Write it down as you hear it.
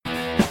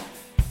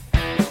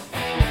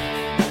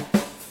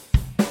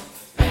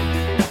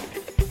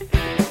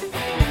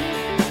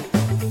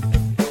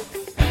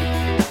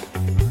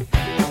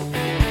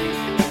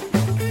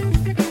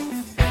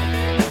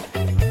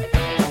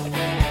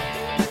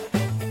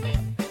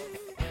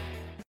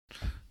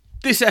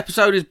This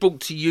episode is brought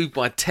to you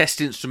by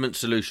Test Instrument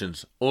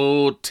Solutions,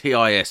 or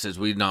TIS as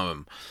we know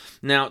them.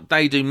 Now,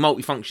 they do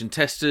multifunction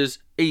testers,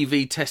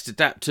 EV test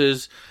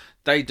adapters,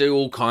 they do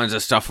all kinds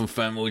of stuff from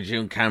thermal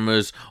imaging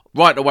cameras,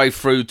 right the way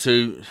through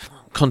to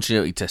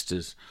continuity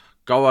testers.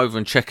 Go over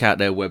and check out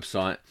their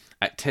website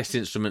at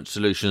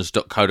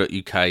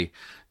testinstrumentsolutions.co.uk.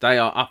 They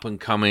are up and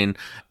coming,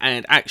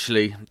 and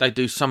actually, they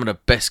do some of the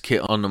best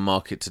kit on the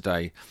market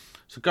today.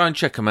 So go and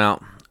check them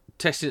out,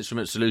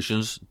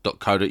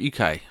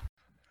 testinstrumentsolutions.co.uk.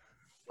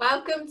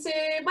 Welcome to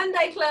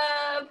Monday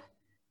Club.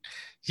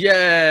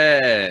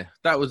 Yeah,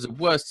 that was the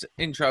worst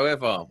intro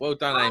ever. Well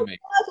done, Amy.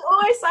 I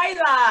always say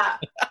that.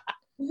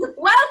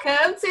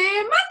 Welcome to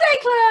Monday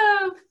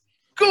Club.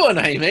 Go on,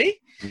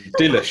 Amy.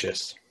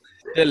 Delicious.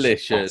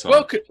 Delicious.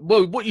 Welcome.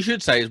 Well, what you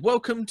should say is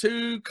welcome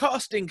to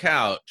Casting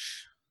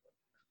Couch.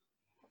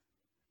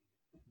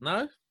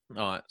 No?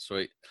 All right,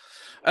 sweet.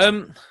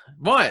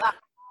 Right.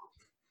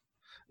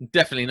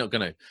 Definitely not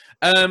going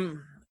to.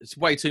 It's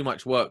way too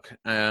much work.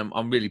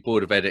 I'm really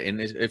bored of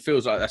editing. It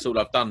feels like that's all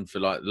I've done for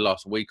like the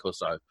last week or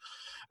so.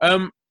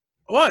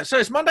 Right, so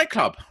it's Monday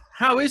Club.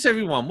 How is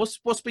everyone?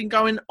 What's been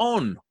going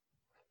on?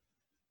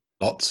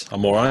 Lots.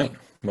 I'm all right.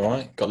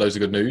 Got loads of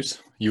good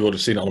news. You would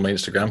have seen it on my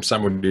Instagram.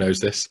 Sam already knows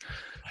this.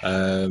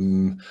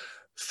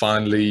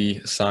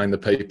 Finally signed the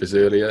papers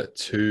earlier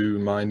to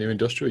my new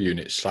industrial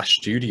unit /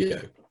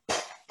 studio.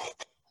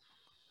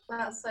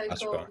 That's so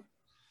cool. Right.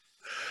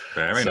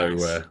 Very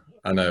nice.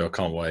 I know, I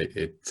can't wait.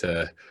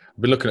 I've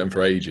been looking at them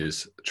for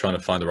ages, trying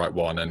to find the right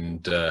one,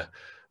 and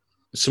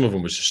some of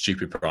them was just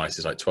stupid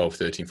prices, like 12,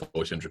 13,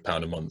 1400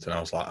 pound a month. And I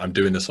was like, I'm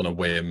doing this on a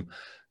whim,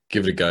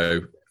 give it a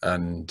go.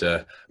 And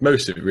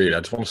most of it, really,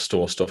 I just want to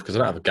store stuff because I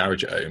don't have a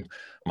garage at home.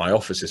 My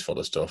office is full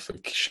of stuff, the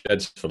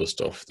shed's full of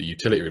stuff, the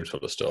utility room's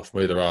full of stuff.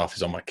 My other half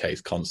is on my case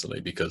constantly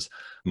because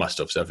my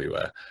stuff's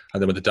everywhere.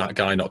 And then when the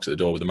guy knocks at the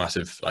door with a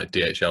massive like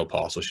DHL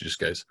parcel, she just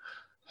goes,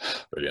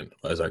 brilliant,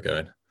 where's that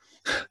going?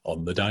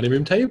 On the dining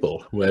room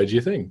table. Where do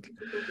you think?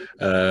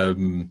 Yeah,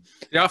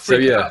 I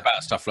freak out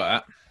about stuff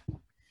like that.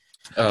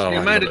 Oh,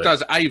 Amanda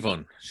does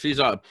Avon. She's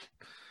like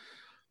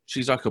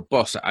a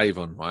boss at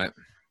Avon, right?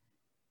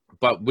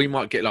 But we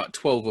might get like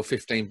 12 or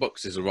 15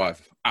 boxes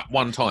arrive at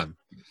one time.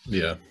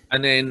 Yeah.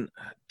 And then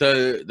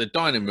the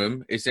dining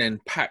room is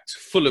then packed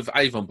full of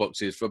Avon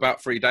boxes for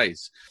about 3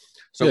 days.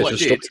 So what I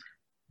did,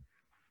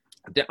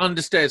 the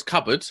understairs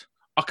cupboard,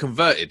 I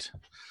converted.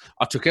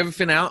 I took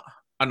everything out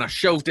and I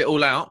shelved it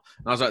all out.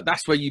 And I was like,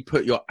 that's where you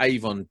put your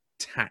Avon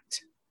tat.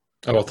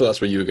 Oh, I thought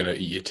that's where you were going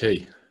to eat your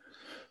tea.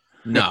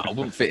 No, I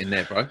wouldn't fit in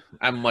there, bro.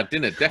 And my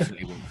dinner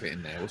definitely wouldn't fit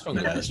in there. What's wrong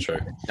with that? That's true.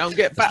 Don't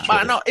get fat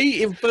by not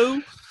eating,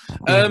 boo.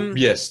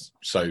 Yes.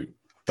 So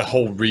the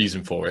whole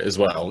reason for it as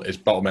well is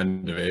bottom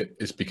end of it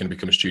is going to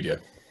become a studio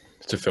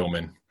to film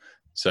in.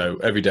 So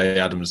every Monday,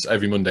 Adam's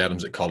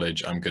at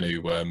college. I'm going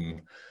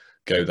to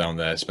go down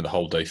there, spend the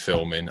whole day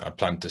filming. I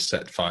plan to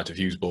set fire to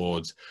fuse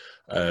boards,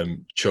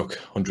 chuck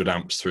 100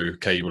 amps through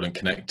cable and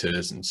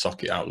connectors and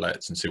socket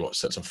outlets and see what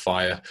sets on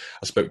fire.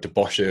 I spoke to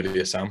Bosch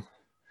earlier, Sam.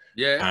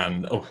 Yeah.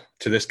 And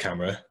to this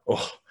camera.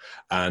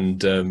 And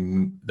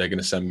they're going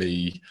to send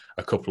me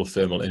a couple of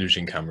thermal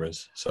imaging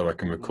cameras so I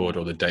can record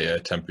all the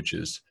data,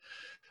 temperatures,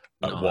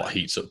 what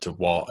heats up to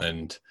what,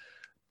 and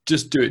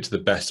just do it to the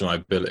best of my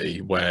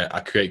ability where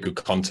I create good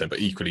content, but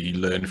equally you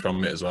learn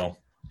from it as well.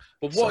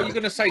 But what are you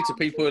going to say to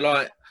people who are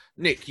like,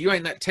 Nick, you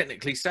ain't that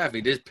technically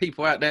savvy. There's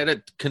people out there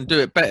that can do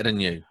it better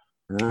than you.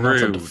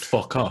 Rude.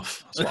 Fuck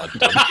off. That's what I've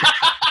done.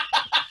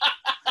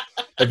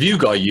 Have you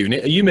got a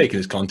unit? Are you making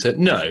this content?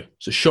 No.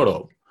 So shut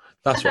up.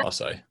 That's what I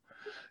say.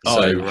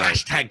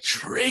 Hashtag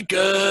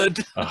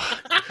triggered.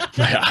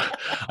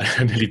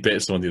 I nearly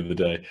bit someone the other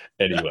day.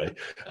 Anyway.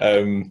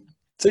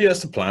 So yeah,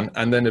 that's the plan.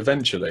 And then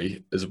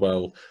eventually as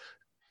well,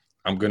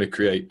 I'm going to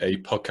create a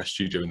podcast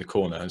studio in the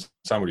corner. And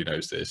Sam already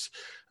knows this.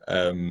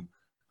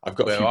 I've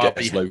got a few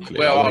guests locally.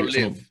 Where I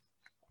live.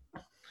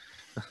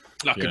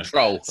 Like a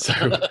troll. So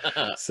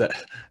set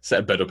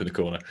a bed up in the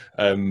corner.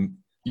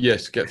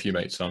 Yes, get a few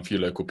mates on, a few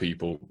local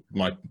people.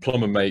 My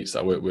plumber mates that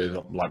I work with,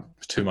 like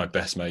two of my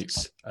best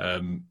mates,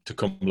 to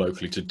come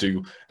locally to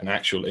do an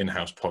actual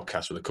in-house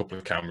podcast with a couple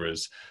of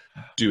cameras,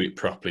 do it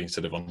properly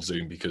instead of on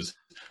Zoom, because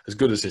as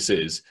good as this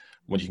is,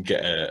 when you can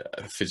get a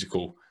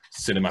physical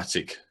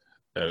cinematic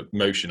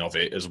motion of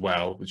it as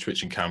well, with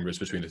switching cameras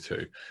between the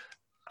two,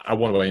 I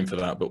want to aim for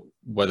that, but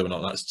whether or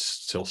not that's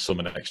still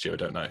summer next year, I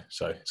don't know.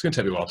 So it's going to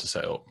take me a while to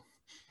set up.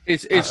 It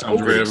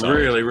sounds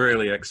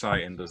really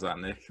exciting, does that,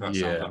 Nick? That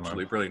sounds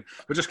absolutely brilliant.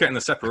 But just getting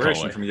the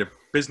separation from your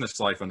business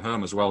life and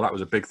home as well, that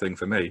was a big thing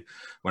for me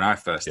when I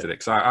first did it.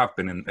 Because I've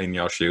been in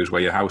your shoes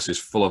where your house is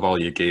full of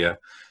all your gear,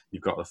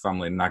 you've got the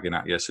family nagging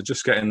at you. So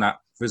just getting that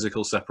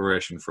physical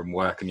separation from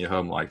work and your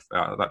home life,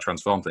 that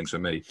transformed things for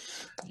me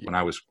when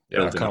I was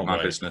building up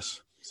my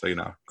business. So,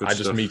 good I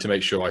just need to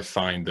make sure I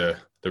find the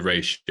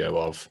ratio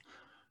of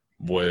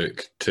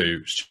work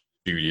to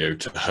studio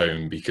to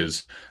home,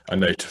 because I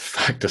know to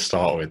fact to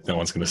start with, no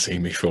one's going to see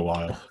me for a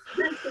while.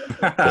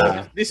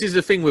 This is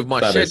the thing with my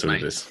shed,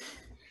 mate.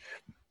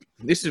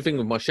 this is the thing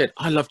with my shed.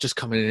 I love just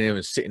coming in here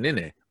and sitting in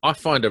here. I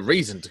find a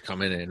reason to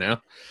come in here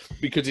now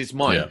because it's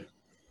mine. Yeah.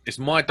 It's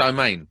my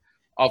domain.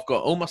 I've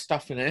got all my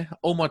stuff in here,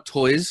 all my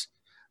toys.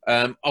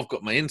 I've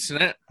got my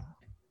internet.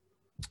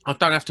 I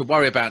don't have to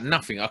worry about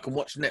nothing. I can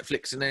watch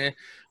Netflix in here.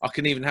 I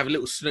can even have a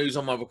little snooze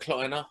on my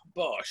recliner.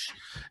 Bosh,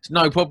 it's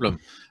no problem.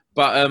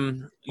 But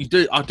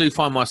I do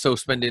find myself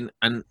spending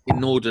an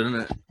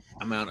inordinate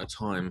amount of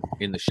time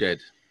in the shed.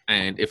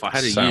 And if I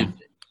had a unit,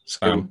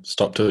 Sam,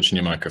 stop touching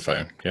your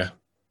microphone. Yeah.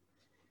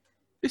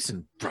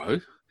 Listen,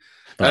 bro.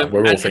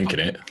 We're all thinking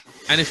it.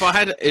 And if I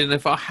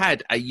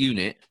had a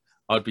unit,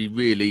 I'd be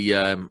really.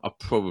 I'd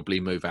probably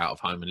move out of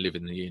home and live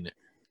in the unit.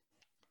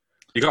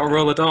 You got a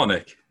roller door,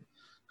 Nick?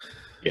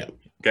 Yeah.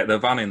 Get the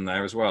van in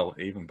there as well.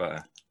 Even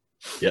better.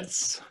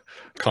 Yes.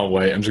 Can't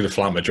wait. I'm just going to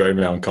fly my drone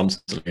around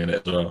constantly in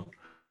it as well.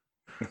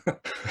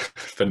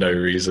 For no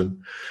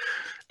reason.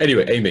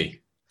 Anyway,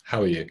 Amy,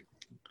 how are you?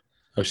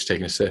 I was just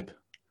taking a sip.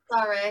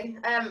 Sorry.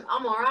 I'm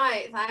all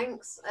right,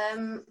 thanks.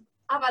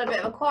 I've had a bit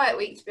of a quiet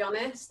week, to be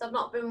honest. I've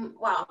not been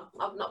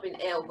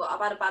ill, but I've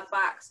had a bad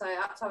back, so I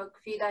had to have a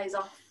few days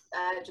off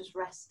just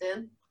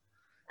resting.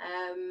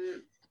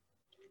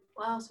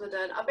 What else have I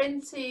done? I've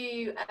been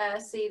to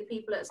see the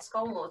people at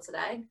Skolmore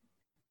today.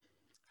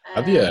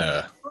 Have you?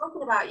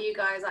 Talking about you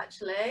guys,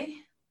 actually.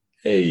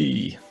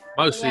 Hey.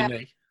 Mostly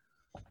me.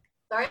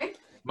 Sorry?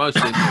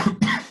 Mostly. No,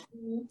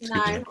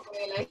 not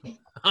really.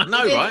 I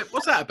know, right?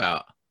 What's that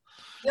about?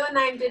 Your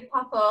name did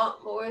pop up,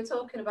 but we were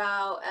talking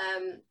about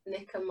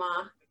Nick and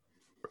Mark.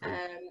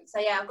 So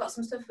yeah, I've got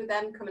some stuff with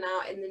them coming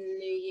out in the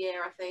new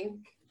year, I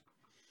think.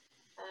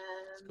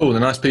 Oh, they're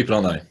nice people,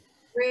 aren't they?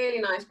 Really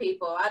nice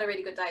people. I had a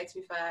really good day, to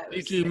be fair.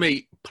 Did you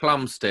meet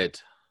Plumstead?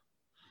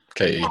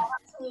 Katie.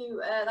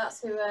 Yeah,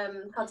 that's who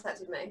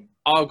contacted me.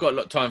 I've got a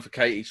lot of time for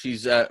Katie.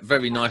 She's a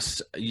very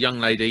nice young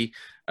lady.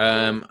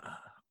 But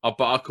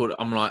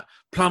I'm like,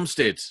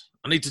 Plumstead,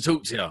 I need to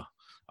talk to you.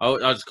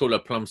 I just call her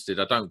Plumstead.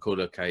 I don't call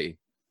her Katie.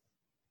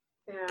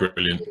 Yeah.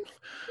 Brilliant.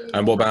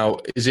 And what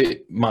about, is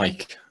it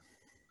Mike?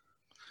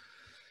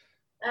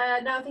 No,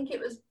 I think it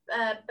was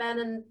Ben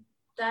and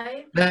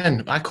Dave.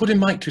 Ben. I called him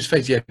Mike to his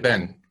face. Yeah,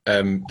 Ben.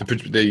 Not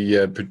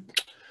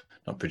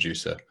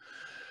producer.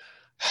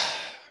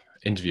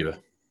 Interviewer.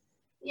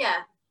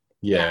 Yeah.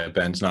 Yeah,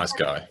 Ben's a nice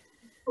guy.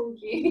 Called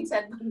you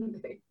Ted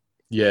Bundy.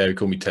 Yeah, he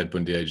called me Ted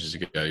Bundy ages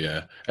ago,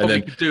 yeah. And Probably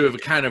then could do with a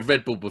can of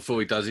Red Bull before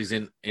he does his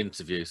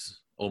interviews.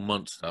 Or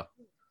Monster.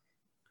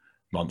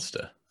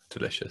 Monster.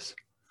 Delicious.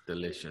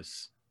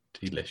 Delicious.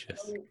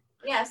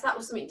 Yes, that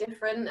was something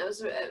different. It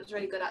was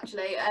really good,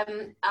 actually.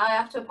 I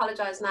have to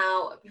apologise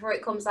now. Before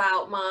it comes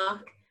out,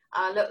 Mark,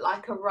 I look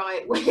like a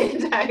right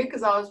weirdo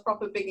because I was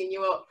proper bigging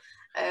you up.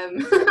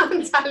 I'm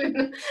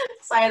saying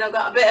I've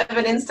got a bit of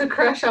an Insta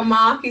crush on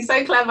Mark. He's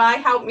so clever.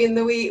 He helped me in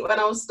the week when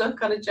I was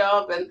stuck on a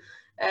job, and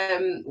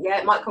yeah,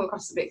 it might come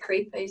across a bit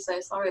creepy. So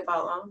sorry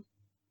about that.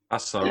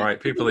 That's all right.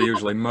 People are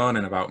usually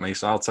moaning about me,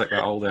 so I'll take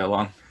that all day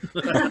long.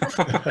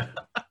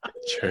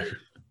 True.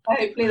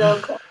 Hopefully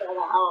they'll cut that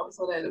out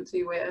so I don't look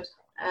too weird.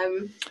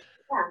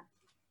 Yeah.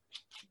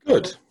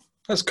 Good.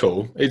 That's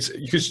cool. It's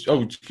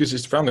because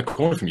it's around the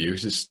corner from you.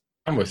 It's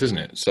Tamworth, isn't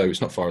it? So it's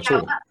not far at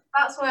all.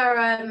 That's where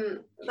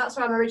I'm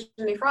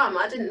originally from.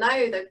 I didn't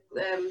know that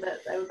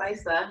they were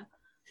based there.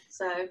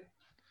 So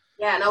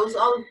yeah, and I was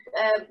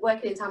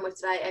working in Tamworth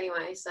today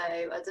anyway. So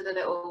I did a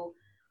little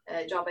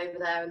job over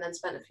there and then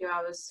spent a few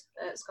hours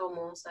at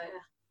Skolmore. So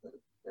yeah,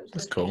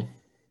 that's cool.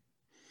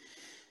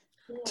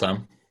 Yeah.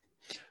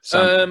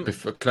 Sam,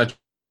 can I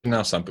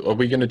now, Sam? Are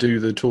we going to do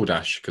the tour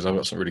dash? Because I've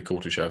got something really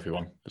cool to show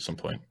everyone at some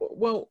point.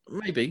 Well,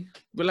 maybe.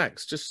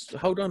 Relax. Just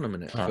hold on a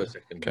minute for a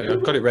second. Okay,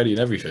 I've got it ready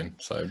and everything.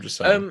 So I'm just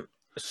saying.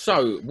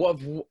 So what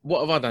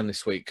have I done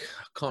this week?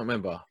 I can't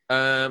remember.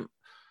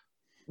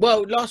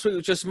 Well, last week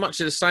was just much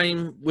of the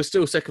same. We're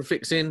still second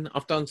fixing.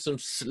 I've done some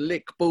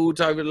slick boards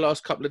over the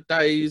last couple of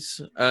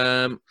days.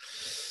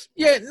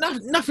 Yeah,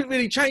 nothing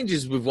really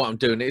changes with what I'm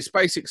doing. It's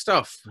basic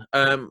stuff,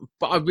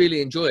 but I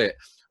really enjoy it.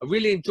 I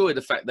really enjoy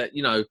the fact that,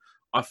 you know,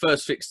 I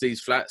first fixed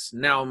these flats.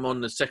 Now I'm on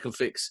the second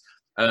fix,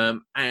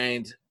 and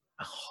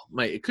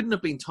mate, it couldn't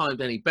have been timed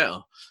any better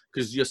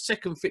because you're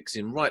second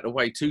fixing right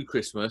away to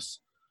Christmas.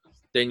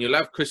 Then you'll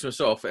have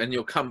Christmas off, and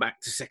you'll come back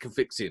to second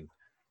fixing. Do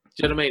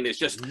you know what I mean? It's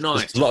just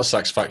nice. There's a lot of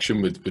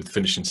satisfaction with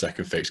finishing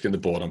second fix, getting the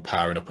board on,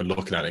 powering up, and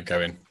looking at it,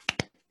 going,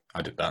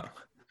 "I did that."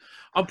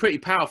 I'm pretty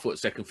powerful at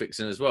second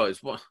fixing as well.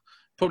 It's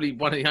probably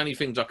one of the only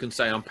things I can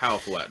say I'm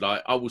powerful at.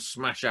 Like I will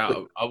smash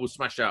out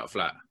a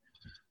flat.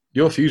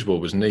 Your fuse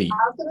board was neat.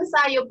 I was going to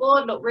say your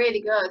board looked really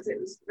good. It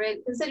was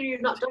really, considering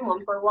you've not done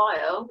one for a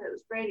while, it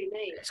was really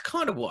neat. It's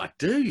kind of what I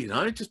do, you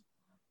know, just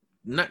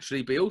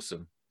naturally be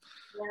awesome.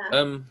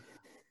 Yeah.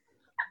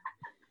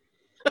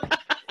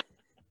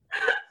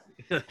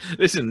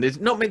 Listen, it's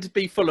not meant to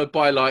be followed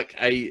by like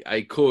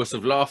a chorus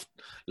of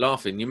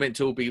laughing. You're meant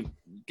to all be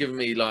giving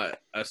me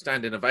like a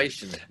standing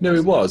ovation. No,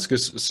 it was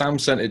because Sam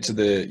sent it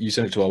to you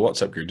sent it to our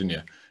WhatsApp group, didn't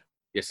you?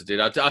 Yes, I did.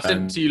 I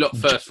sent it to you lot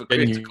first for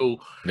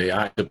critical. I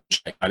had to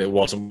check that it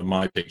wasn't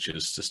my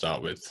pictures to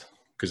start with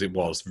because it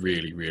was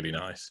really, really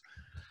nice.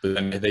 But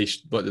then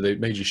they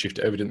made you shift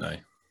it over, didn't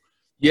they?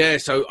 Yeah.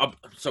 So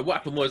what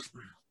happened was,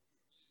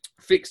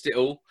 fixed it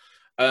all,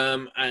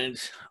 and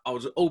I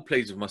was all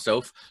pleased with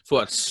myself.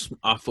 I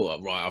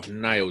thought, right, I've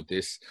nailed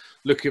this.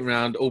 Looking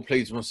around, all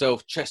pleased with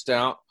myself, chest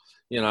out,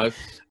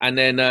 and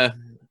then the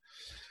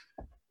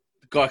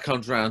guy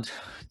comes around,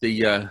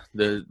 the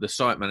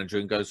site manager,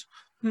 and goes,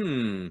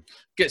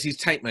 gets his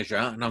tape measure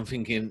out, and I'm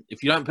thinking,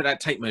 if you don't put that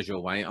tape measure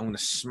away, I'm going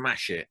to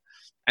smash it.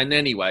 And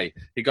anyway,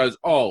 he goes,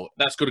 oh,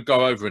 that's got to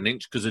go over an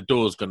inch because the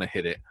door's going to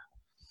hit it.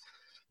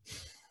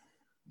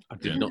 I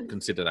did not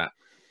consider that.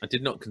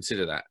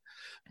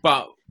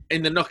 But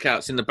in the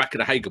knockouts in the back of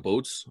the Hager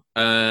boards,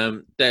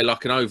 they're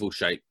like an oval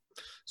shape.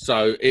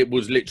 So it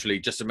was literally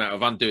just a matter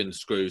of undoing the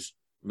screws,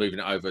 moving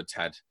it over a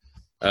tad.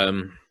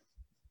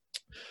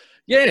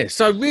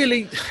 So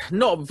really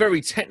not a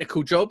very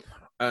technical job.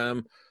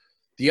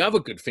 The other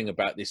good thing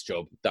about this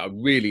job that I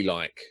really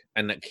like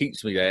and that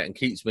keeps me there and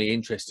keeps me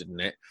interested in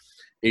it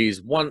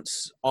is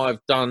once I've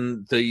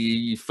done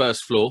the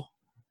first floor,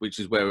 which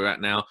is where we're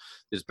at now,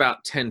 there's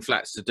about 10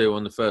 flats to do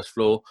on the first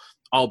floor.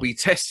 I'll be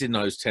testing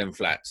those 10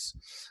 flats.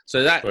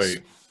 So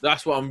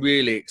that's what I'm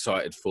really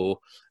excited for.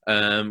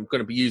 I'm going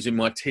to be using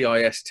my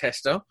TIS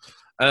tester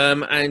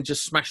and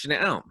just smashing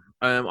it out.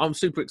 I'm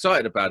super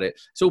excited about it.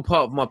 It's all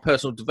part of my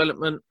personal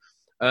development,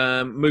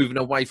 moving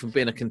away from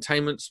being a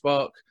containment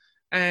spark.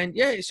 And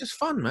yeah, it's just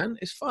fun, man.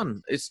 It's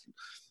fun. I'm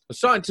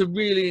starting to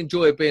really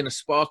enjoy being a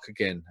spark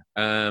again.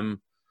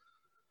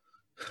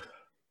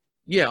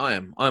 Yeah, I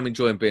am. I'm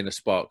enjoying being a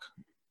spark.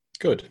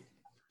 Good.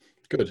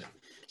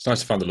 It's nice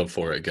to find the love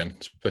for it again,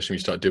 especially when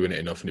you start doing it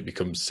enough and it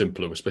becomes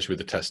simpler, especially with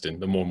the testing.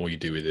 The more and more you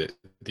do with it,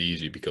 the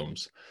easier it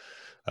becomes.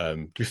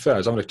 To be fair, I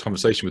was having a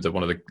conversation with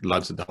one of the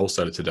lads at the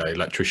wholesaler today,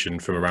 electrician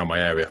from around my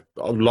area,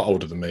 a lot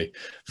older than me,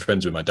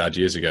 friends with my dad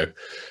years ago.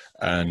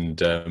 And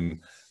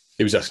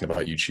he was asking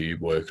about YouTube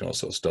work and all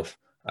sort of stuff,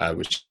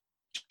 which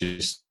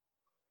is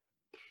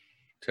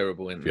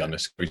terrible. To be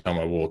honest, every time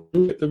I walk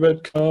the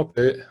red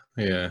carpet,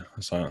 yeah,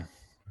 that's like,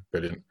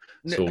 brilliant.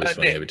 It's always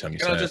funny every time you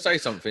say it. Can I just say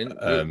something?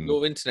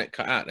 Your internet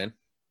cut out then.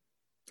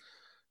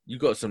 You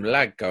got some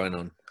lag going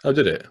on. Oh,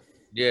 did it?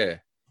 Yeah.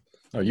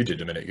 Oh, you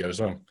did a minute ago as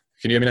well.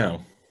 Can you hear me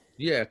now?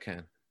 Yeah, I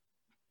can.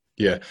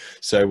 Yeah.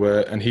 So,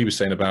 and he was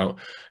saying about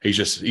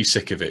he's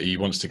sick of it. He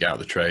wants to get out of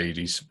the trade.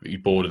 He's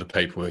bored of the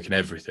paperwork and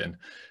everything.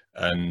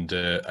 And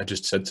I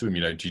just said to him,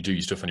 do you do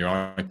your stuff on your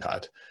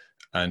iPad?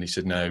 And he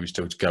said, no, we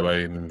still have to go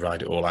home and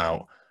write it all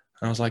out.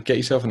 And I was like, get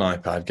yourself an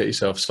iPad, get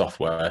yourself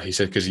software. He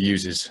said, because he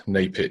uses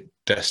Napit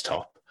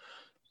desktop,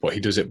 but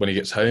he does it when he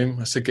gets home.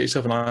 I said, get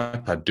yourself an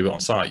iPad, do it on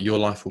site. Your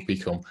life will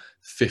become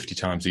 50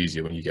 times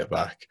easier when you get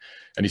back.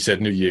 And he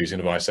said, New Year, he's going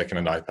to buy a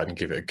second-hand iPad and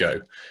give it a go.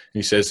 And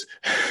he says,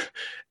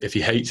 if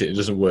he hates it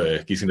doesn't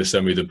work, he's going to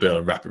send me the bill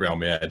and wrap it around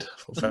my head.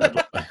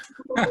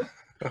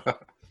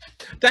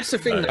 That's the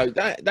thing, though.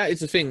 That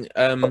is the thing.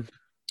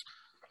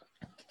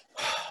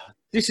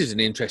 This is an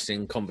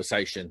interesting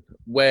conversation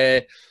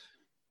where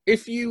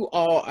if you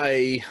are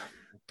a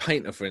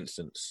painter, for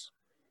instance,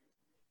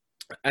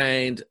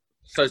 and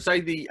so say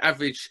the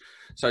average,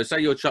 so say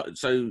you're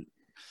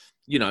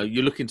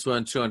looking to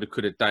earn 200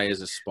 quid a day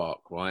as a spark,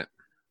 right?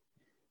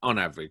 On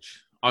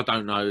average. I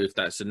don't know if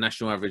that's a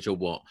national average or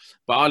what,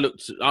 but I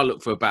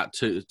look for about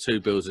two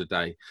bills a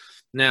day.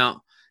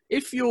 Now,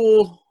 if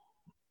you're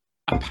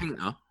a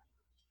painter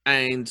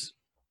and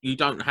you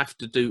don't have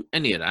to do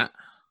any of that,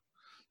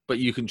 but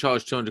you can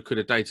charge 200 quid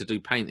a day to do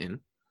painting,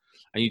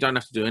 and you don't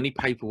have to do any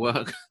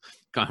paperwork,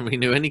 can't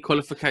renew any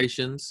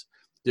qualifications,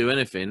 do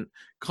anything,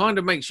 kind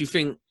of makes you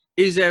think,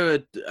 is there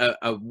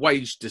a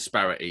wage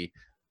disparity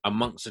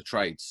amongst the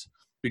trades?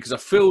 Because I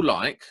feel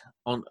like,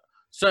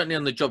 certainly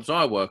on the jobs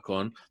I work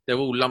on, they're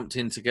all lumped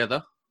in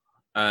together.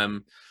 I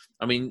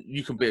mean,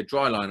 you can be a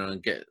dry liner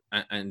and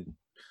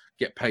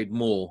get paid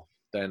more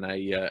than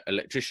a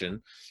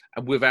electrician,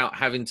 and without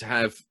having to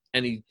have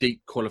any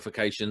deep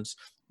qualifications,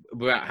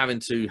 without having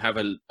to have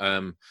a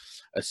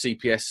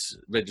CPS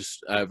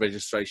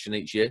registration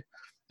each year.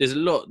 There's a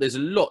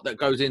lot that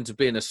goes into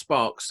being a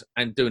Sparks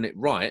and doing it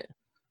right.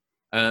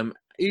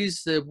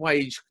 Is there a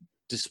wage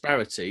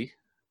disparity,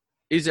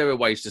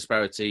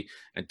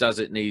 and does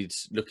it need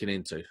looking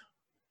into?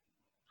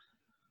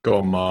 Go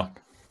on,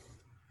 Mark.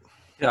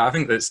 Yeah, I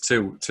think there's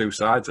two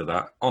sides of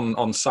that.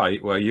 On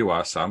site where you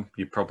are, Sam,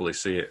 you probably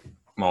see it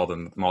more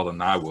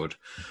than I would.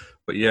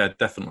 But yeah,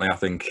 definitely, I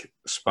think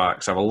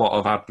Sparks have a lot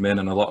of admin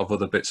and a lot of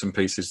other bits and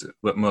pieces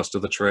that most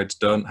of the trades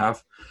don't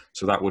have.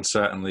 So that would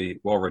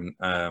certainly warrant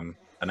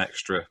an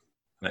extra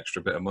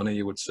bit of money,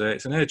 you would say.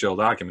 It's an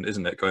age-old argument,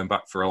 isn't it? Going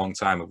back for a long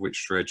time of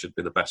which trade should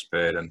be the best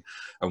paid and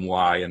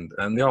why.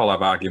 And they all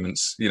have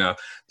arguments.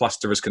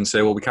 Plasterers can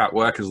say, well, we can't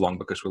work as long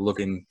because we're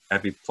lugging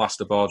heavy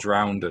plasterboards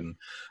around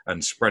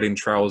and spreading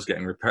trowels,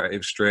 getting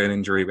repetitive strain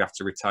injury. We have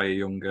to retire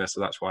younger,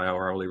 so that's why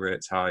our hourly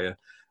rate's higher.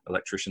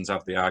 Electricians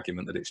have the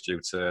argument that it's due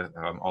to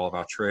all of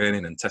our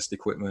training and test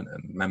equipment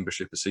and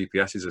membership of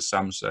CPSs, as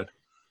Sam said.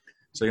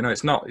 So,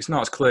 it's not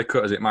as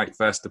clear-cut as it might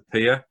first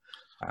appear.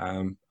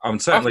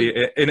 And certainly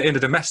in a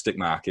domestic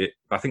market,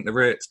 I think the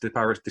rates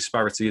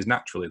disparity is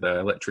naturally there.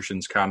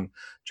 Electricians can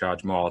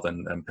charge more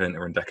than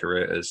painter and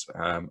decorators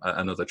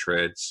and other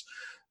trades,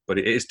 but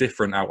it is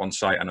different out on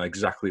site. I know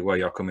exactly where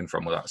you're coming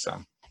from with that,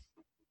 Sam.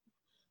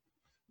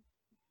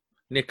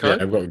 Nico?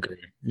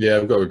 Yeah,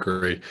 I've got to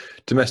agree.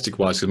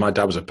 Domestic-wise, because my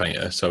dad was a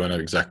painter, so I know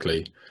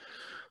exactly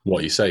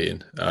what you're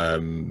saying.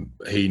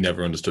 He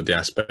never understood the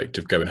aspect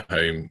of going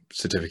home,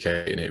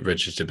 certificating it,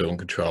 registered building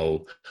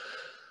control,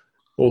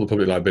 all the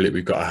public liability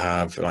we've got to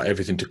have, like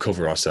everything to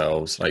cover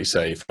ourselves. Like you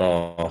say,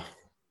 for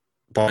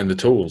buying the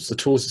tools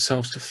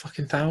themselves are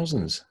fucking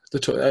thousands.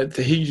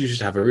 He used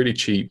to have a really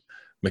cheap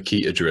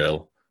Makita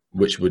drill,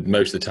 which would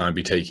most of the time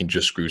be taking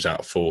just screws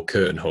out for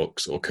curtain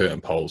hooks or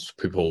curtain poles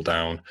to pull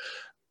down.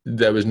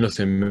 There was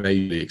nothing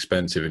majorly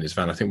expensive in his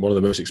van. I think one of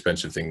the most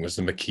expensive things was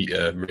the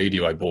Makita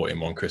radio I bought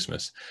him one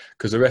Christmas,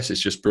 because the rest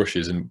is just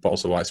brushes and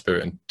bottles of white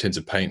spirit and tins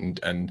of paint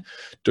and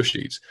dust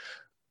sheets.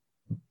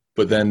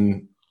 But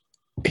then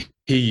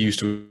he used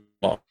to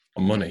a lot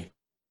of money.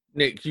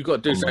 Nick, you've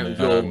got to do something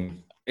with your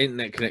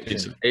internet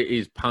connection. It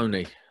is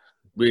pony.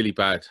 Really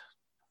bad.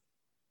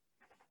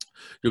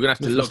 You're going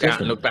to have to log out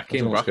and log back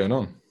in, bro. What's going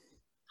on?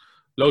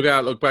 Log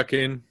out, log back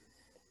in.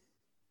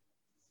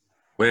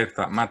 With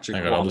that magic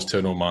Hang on, I'll just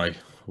turn all my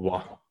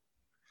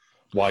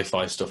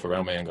Wi-Fi stuff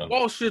around me. Hang on.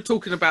 Whilst you're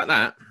talking about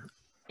that,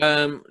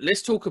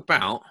 let's talk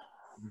about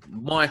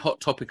my hot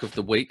topic of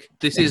the week.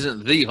 This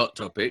isn't the hot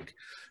topic,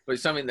 but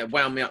it's something that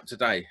wound me up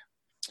today.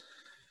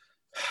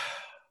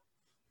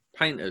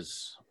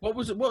 Painters. What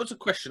was the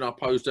question I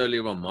posed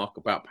earlier on, Mark,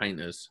 about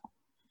painters?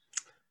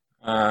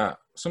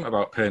 Something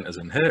about painters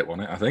and hate,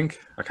 wasn't it? I think.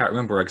 I can't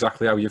remember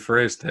exactly how you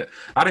phrased it.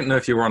 I didn't know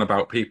if you were on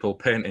about people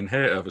painting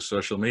hate over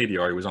social media,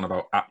 or he was on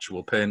about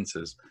actual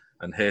painters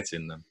and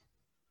hating them.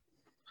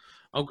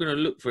 I'm going to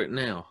look for it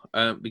now,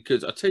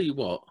 because I tell you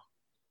what,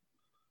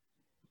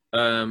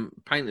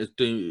 painters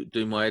do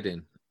my head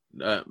in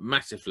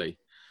massively.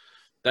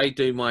 They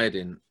do my head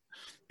in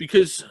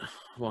because.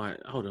 Right,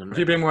 hold on. Have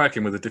you been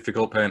working with a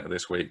difficult painter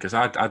this week? Because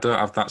I don't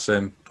have that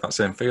same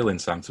feeling,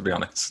 Sam, to be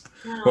honest.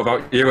 No. What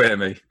about you,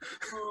 Amy?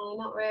 Oh,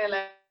 not really.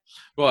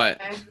 Right.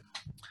 Okay.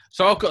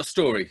 So I've got a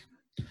story.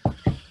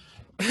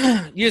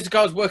 Years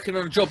ago, I was working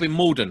on a job in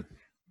Malden,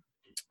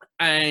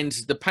 and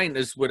the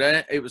painters were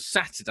there. It was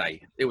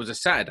Saturday. It was a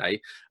Saturday,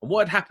 and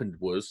what had happened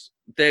was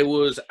it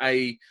was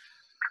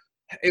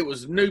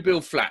new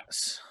build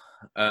flats.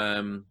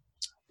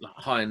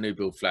 High-end new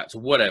build flats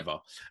or whatever,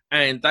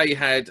 and they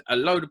had a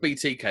load of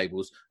BT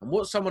cables, and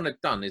what someone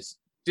had done is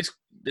this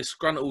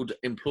disgruntled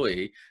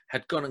employee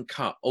had gone and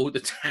cut all the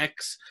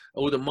tags,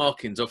 all the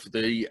markings off of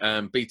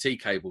the BT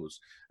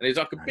cables, and it's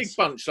like a big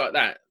bunch like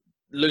that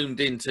loomed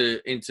into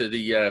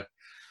the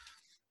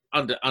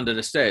under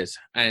the stairs,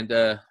 and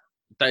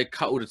they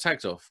cut all the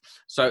tags off.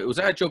 So it was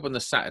our job on the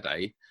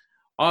Saturday.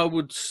 I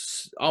would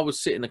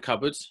sit in the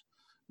cupboards.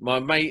 My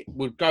mate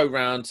would go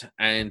round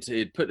and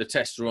he'd put the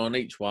tester on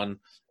each room,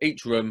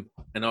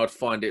 and I'd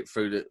find it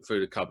through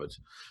the cupboard,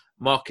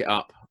 mark it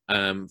up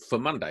for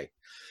Monday.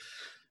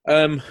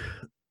 So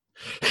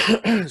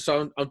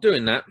I'm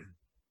doing that.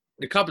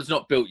 The cupboard's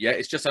not built yet;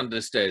 it's just under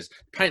the stairs.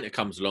 Painter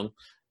comes along.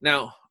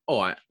 Now,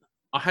 all right,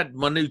 I had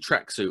my new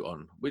tracksuit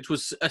on, which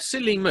was a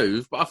silly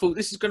move, but I thought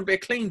this is going to be a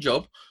clean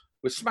job.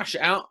 We'll smash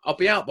it out. I'll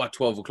be out by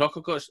 12 o'clock.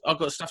 I've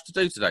got stuff to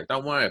do today.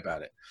 Don't worry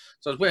about it.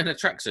 So I was wearing a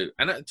tracksuit,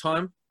 and at the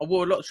time, I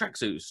wore a lot of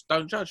tracksuits.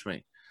 Don't judge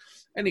me.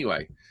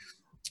 Anyway,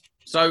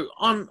 so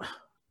I'm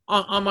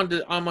under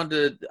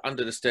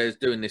the stairs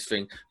doing this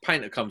thing.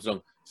 Painter comes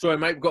along. Sorry,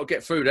 mate, we've got to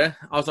get through there.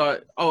 I was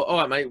like, oh, all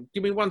right, mate,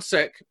 give me 1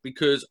 sec,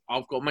 because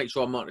I've got to make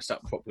sure I mark this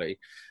up properly,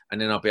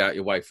 and then I'll be out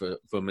your way for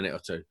a minute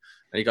or two.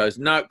 And he goes,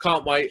 no,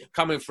 can't wait,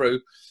 coming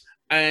through.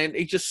 And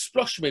he just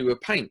splashed me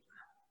with paint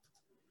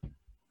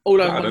all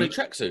over my new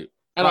tracksuit.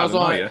 And I was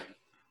like,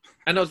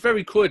 and I was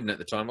very croydon at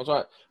the time. I was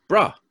like,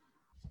 bruh,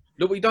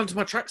 look what you done to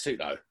my tracksuit,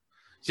 though.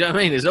 Do you know what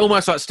I mean? It's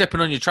almost like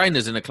stepping on your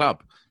trainers in a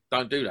club.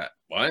 Don't do that,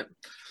 right?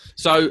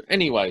 So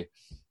anyway,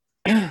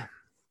 I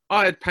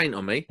had paint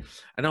on me,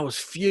 and I was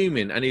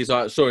fuming. And he's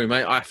like, sorry,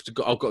 mate, I've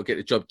got to get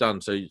the job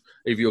done. So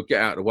if you'll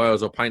get out of the way,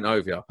 I'll paint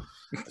over you.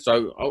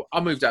 So I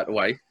moved out of the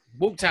way,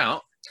 walked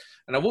out,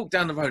 and I walked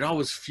down the road. I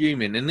was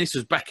fuming, and this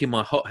was back in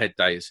my hothead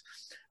days.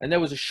 And there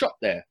was a shop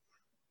there.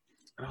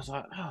 And I was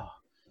like, oh,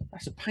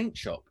 that's a paint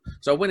shop.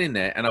 So I went in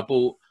there and I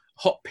bought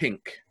hot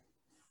pink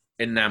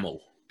enamel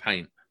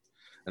paint.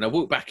 And I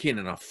walked back in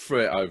and I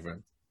threw it over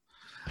him.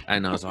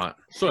 And I was like,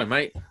 sorry,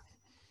 mate,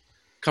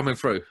 coming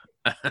through.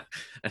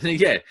 And then,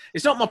 yeah,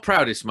 it's not my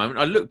proudest moment.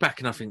 I look back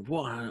and I think,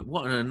 what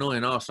an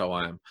annoying arsehole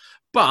I am.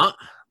 But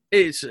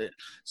it's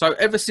so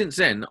ever since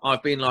then,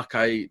 I've been like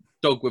a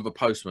dog with a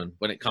postman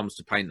when it comes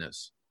to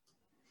painters.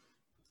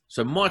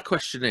 So my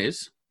question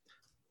is,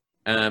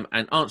 and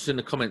answer in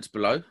the comments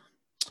below,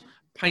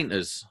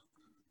 painters,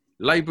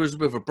 labourers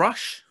with a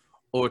brush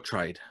or a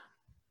trade?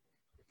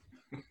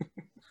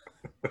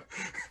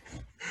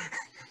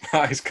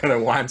 That is going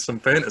to wind some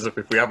painters up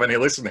if we have any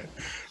listening,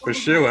 for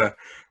sure.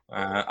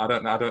 I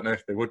don't know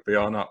if they would be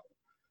or not.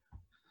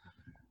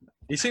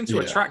 You seem to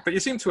attract, but you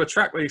seem to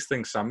attract these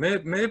things, Sam.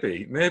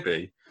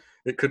 Maybe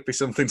it could be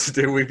something to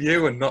do with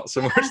you and not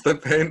so much the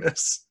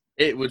painters.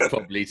 It was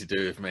probably to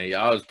do with me.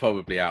 I was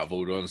probably out of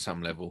order on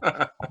some level.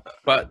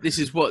 But this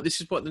is what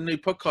the new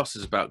podcast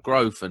is about: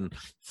 growth and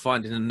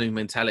finding a new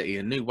mentality,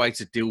 a new way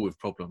to deal with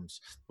problems,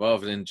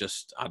 rather than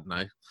just, I don't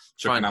know,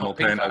 trying to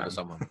paint over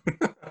someone.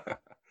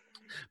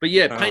 But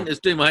yeah, painters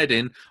do my head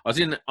in. I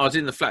was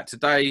in the flat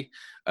today.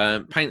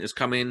 Painters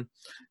come in.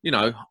 You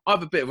know, I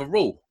have a bit of a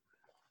rule.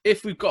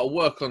 If we've got to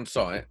work on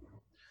site,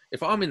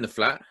 if I'm in the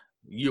flat,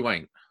 you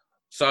ain't.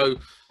 So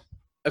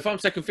if I'm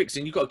second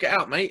fixing, you've got to get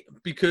out, mate,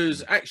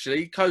 because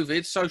actually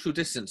COVID, social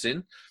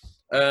distancing,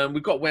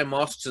 we've got to wear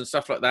masks and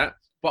stuff like that.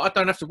 But I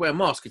don't have to wear a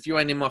mask if you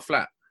ain't in my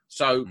flat.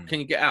 So can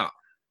you get out?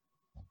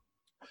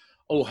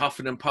 All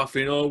huffing and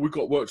puffing. Oh, we've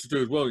got work to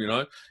do as well, you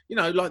know. You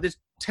know, like there's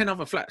 10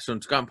 other flats for them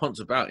to go and ponce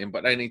about in,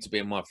 but they need to be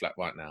in my flat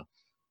right now.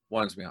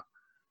 Winds me up.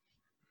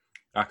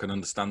 I can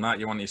understand that.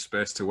 You want your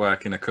space to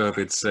work in a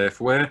COVID-safe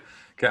way.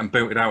 Getting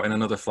booted out in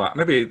another flat.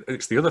 Maybe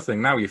it's the other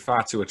thing now. You're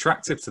far too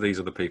attractive to these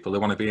other people. They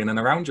want to be in and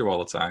around you all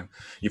the time.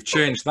 You've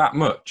changed that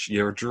much.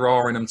 You're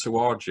drawing them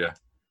towards you.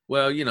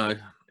 Well, you know,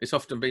 it's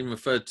often been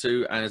referred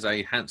to as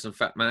a handsome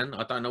fat man.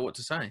 I don't know what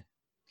to say.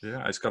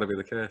 Yeah, it's got to be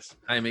the case.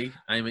 Amy,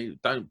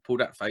 don't pull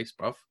that face,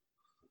 bruv.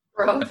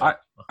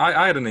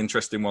 I had an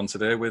interesting one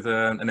today with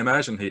an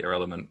immersion heater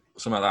element,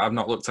 something that I've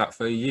not looked at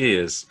for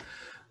years.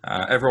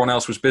 Everyone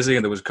else was busy,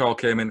 and there was a call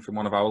came in from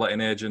one of our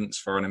letting agents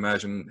for an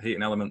immersion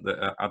heating element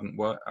that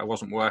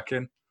wasn't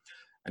working.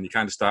 And you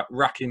kind of start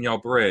racking your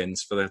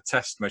brains for the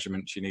test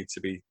measurements you need to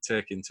be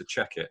taking to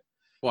check it.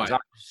 Right.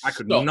 I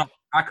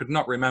could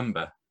not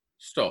remember.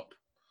 Stop.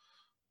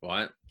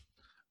 Right.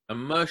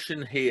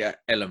 Immersion heater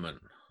element.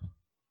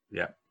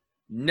 Yeah.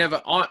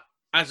 Never.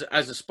 As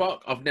a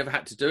spark, I've never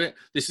had to do it.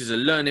 This is a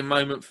learning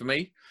moment for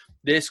me.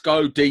 Let's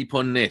go deep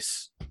on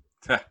this.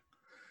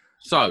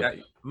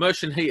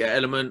 Immersion heater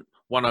element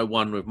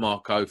 101 with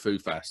Marco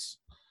Fufas.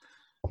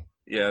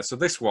 Yeah, so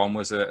this one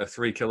was a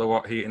 3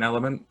 kilowatt heating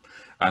element.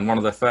 And one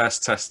of the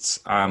first tests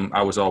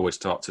I was always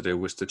taught to do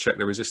was to check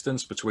the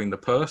resistance between the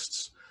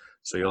posts.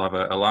 So you'll have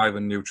a live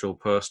and neutral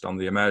post on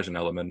the immersion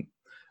element.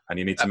 And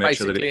you need to make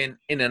sure that basically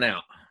in and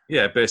out.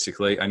 Yeah,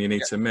 basically. And you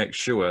need to make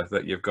sure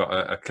that you've got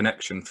a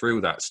connection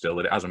through that still,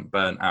 that it hasn't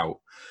burnt out.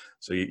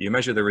 So you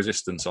measure the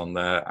resistance on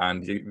there,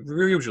 and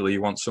usually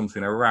you want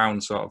something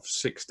around sort of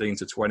 16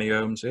 to 20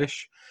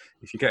 ohms-ish.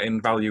 If you're getting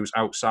values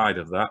outside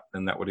of that,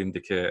 then that would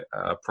indicate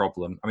a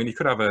problem. I mean, you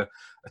could have a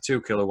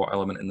 2 kilowatt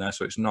element in there,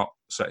 so it's not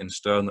set in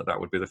stone that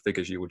would be the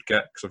figures you would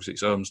get, because obviously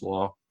it's Ohm's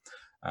law.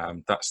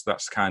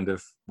 That's kind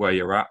of where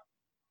you're at.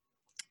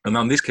 And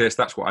in this case,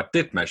 that's what I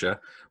did measure,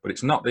 but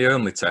it's not the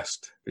only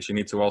test, because you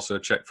need to also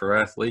check for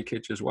earth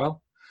leakage as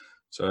well.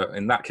 So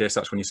in that case,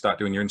 that's when you start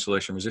doing your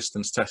insulation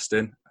resistance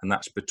testing, and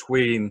that's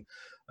between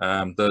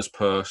those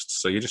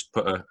posts. So you just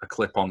put a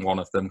clip on one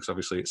of them, because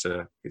obviously it's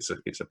a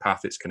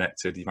path, it's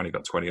connected. You've only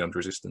got 20 ohms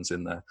resistance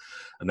in there,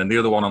 and then the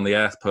other one on the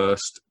earth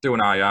post. Do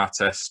an IR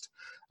test,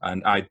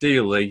 and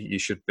ideally you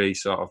should be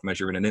sort of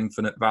measuring an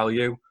infinite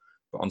value.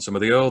 But on some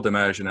of the old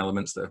immersion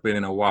elements that have been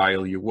in a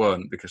while, you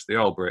won't, because they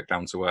all break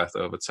down to earth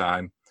over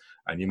time.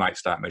 And you might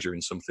start measuring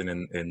something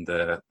in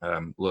the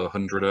low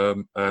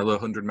 100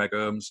 mega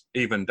ohms,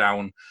 even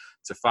down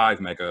to 5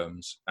 mega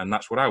ohms. And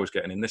that's what I was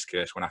getting in this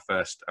case when I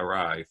first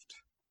arrived.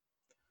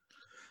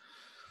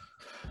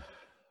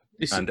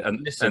 That's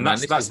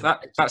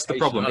the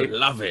problem. I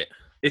love it.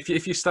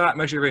 If you start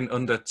measuring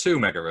under 2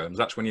 mega ohms,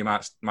 that's when you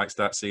might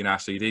start seeing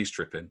RCDs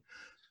tripping,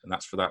 and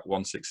that's for that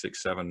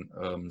 1667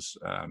 ohms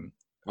on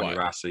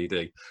your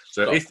RCD.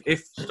 So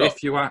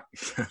if you are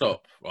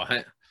stop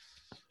right.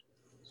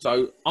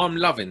 So I'm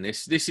loving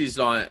this. This is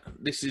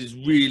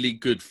really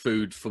good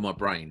food for my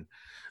brain.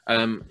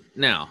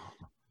 Now,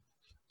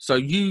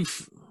 so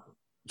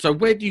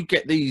where do you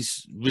get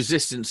these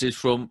resistances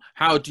from?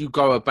 How do you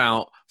go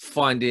about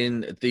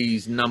finding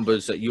these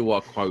numbers that you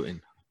are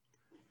quoting?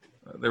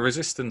 The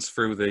resistance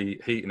through the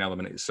heating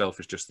element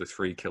itself is just the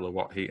 3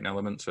 kilowatt heating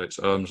element. So it's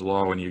Ohm's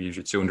law. When you use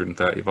your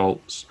 230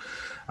 volts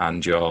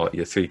and your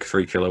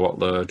 3 kilowatt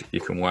load, you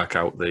can work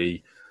out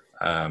the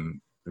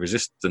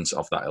resistance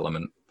of that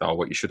element, or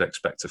what you should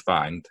expect to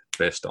find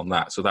based on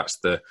that. So that's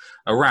the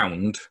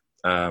around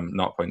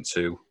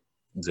 0.20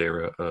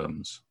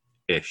 ohms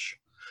ish.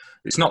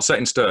 It's not set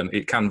in stone.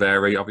 It can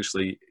vary.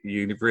 Obviously,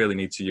 you really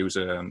need to use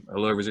a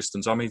low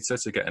resistance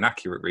ohmmeter to get an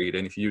accurate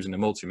reading. If you're using a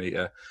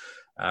multimeter,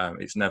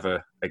 it's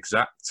never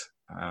exact.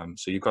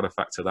 So you've got to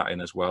factor that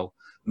in as well.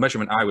 The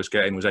measurement I was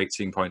getting was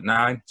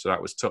 18.9, so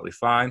that was totally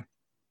fine.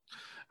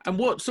 And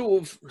what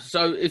sort of,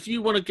 so if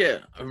you want to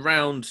get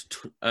around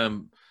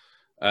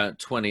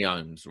 20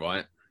 ohms,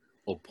 right?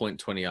 Or 0.20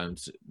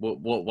 ohms.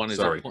 What one is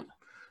sorry, that?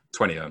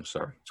 20 ohms,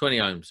 sorry. 20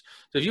 ohms.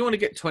 So if you want to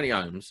get 20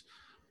 ohms,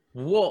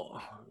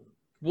 what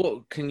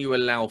can you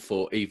allow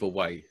for either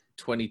way?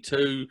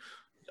 22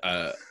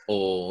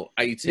 or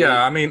 80?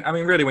 Yeah, I mean,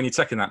 really, when you're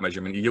taking that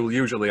measurement, you'll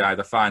usually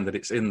either find that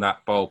it's in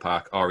that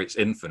ballpark or it's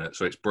infinite,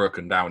 so it's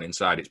broken down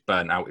inside, it's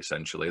burnt out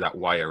essentially, that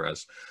wire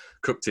has.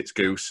 cooked its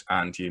goose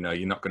and you're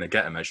not going to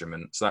get a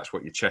measurement. So that's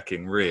what you're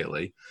checking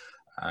really.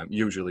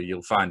 Usually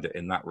you'll find it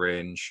in that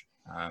range.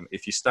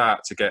 If you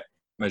start to get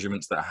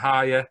measurements that are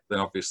higher, then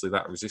obviously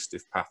that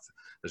resistive path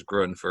has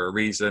grown for a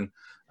reason.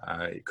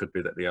 It could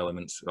be that the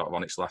element's sort of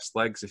on its last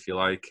legs, if you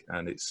like,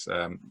 and it's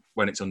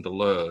when it's under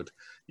load,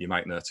 you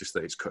might notice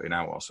that it's cutting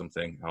out or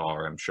something,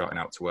 or shorting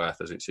out to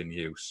earth as it's in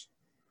use.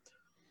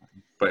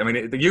 But I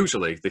mean,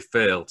 usually they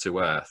fail to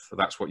earth.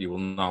 That's what you will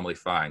normally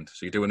find.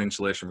 So you do an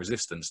insulation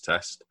resistance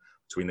test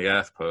between the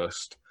earth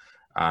post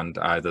and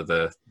either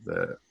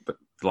the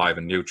live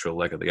and neutral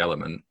leg of the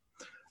element,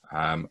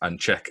 and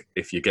check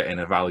if you're getting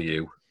a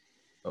value,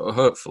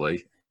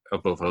 hopefully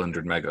above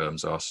 100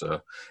 megohms or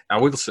so. I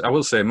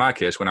will say in my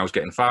case, when I was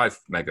getting 5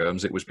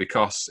 megohms, it was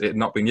because it had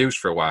not been used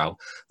for a while.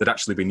 They'd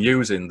actually been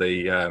using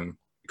the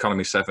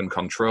Economy 7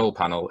 control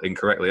panel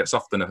incorrectly. It's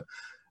often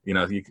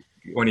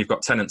when you've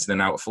got tenants in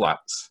and out of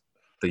flats,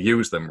 they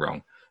use them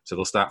wrong. So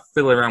they'll start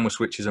fiddling around with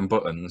switches and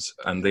buttons,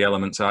 and the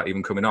elements aren't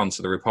even coming on.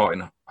 So they're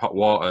reporting hot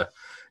water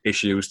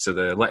issues to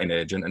the letting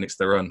agent, and it's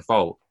their own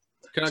fault.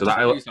 Can I just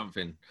tell you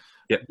something?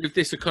 Yeah. With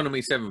this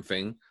Economy 7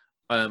 thing,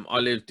 I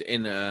lived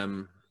in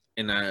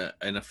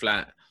a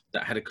flat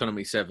that had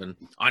Economy 7.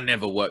 I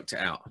never worked it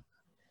out.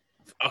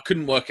 I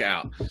couldn't work it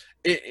out.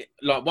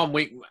 Like 1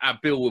 week, our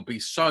bill would be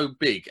so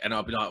big, and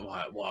I'd be like,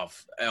 well,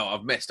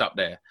 I've messed up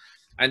there.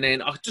 And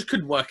then I just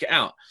couldn't work it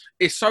out.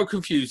 It's so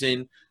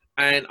confusing,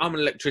 and I'm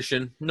an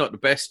electrician, not the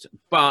best,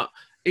 but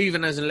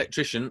even as an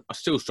electrician, I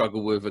still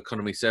struggle with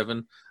Economy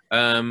 7,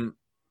 and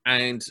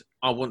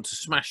I want to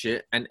smash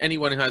it. And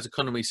anyone who has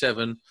Economy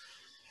 7,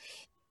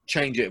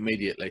 change it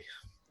immediately.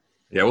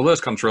 Yeah, well,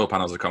 those control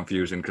panels are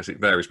confusing because it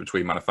varies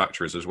between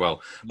manufacturers as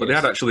well. But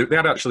yes, they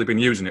had actually been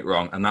using it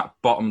wrong, and that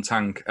bottom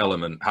tank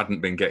element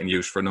hadn't been getting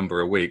used for a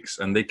number of weeks.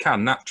 And they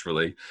can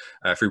naturally,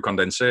 through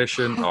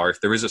condensation, or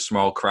if there is a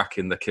small crack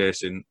in the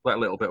casing, let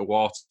a little bit of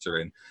water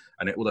in,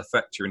 and it will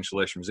affect your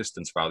insulation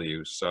resistance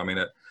values. So, I mean,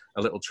 a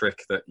little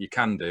trick that you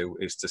can do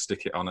is to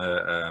stick it on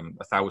a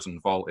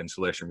 1,000-volt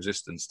insulation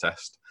resistance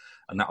test,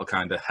 and that'll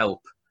kind of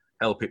help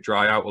it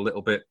dry out a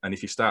little bit. And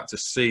if you start to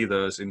see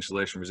those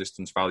insulation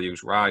resistance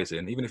values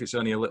rising, even if it's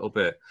only a little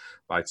bit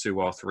by 2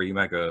 or 3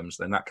 megohms,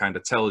 then that kind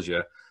of tells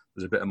you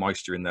there's a bit of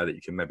moisture in there that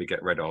you can maybe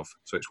get rid of.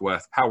 So it's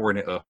worth powering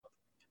it up,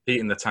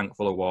 heating the tank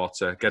full of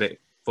water, get it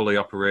fully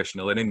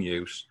operational and in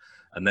use,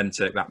 and then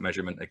take that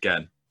measurement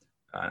again.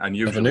 And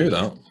usually, never knew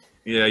that.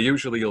 Yeah,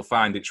 usually you'll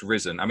find it's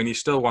risen. I mean, you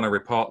still want to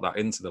report that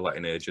into the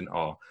letting agent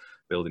or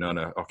building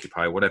owner,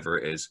 occupier, whatever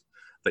it is,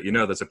 that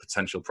there's a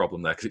potential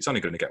problem there, because it's only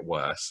going to get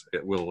worse.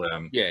 It will.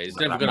 It's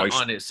never going to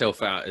iron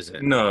itself out, is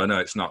it? No,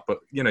 it's not. But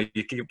you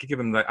give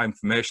them that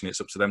information.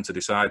 It's up to them to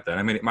decide. Then,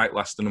 I mean, it might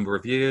last a number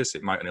of years.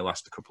 It might only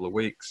last a couple of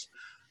weeks.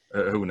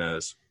 Who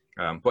knows?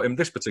 But in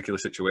this particular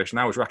situation,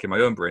 I was racking my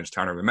own brains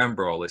trying to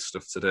remember all this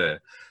stuff today,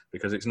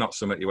 because it's not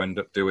something you end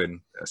up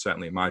doing.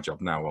 Certainly in my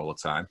job now, all the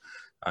time.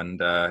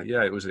 And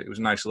it was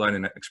a nice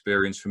learning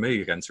experience for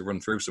me again to run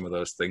through some of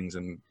those things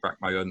and rack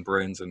my own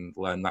brains and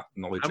learn that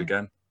knowledge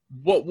again.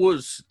 What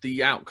was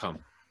the outcome?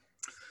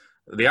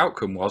 The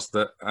outcome was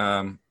that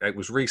it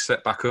was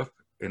reset back up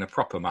in a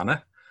proper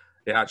manner.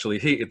 It actually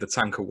heated the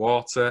tank of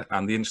water,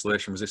 and the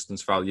insulation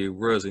resistance value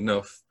rose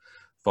enough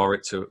for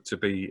it to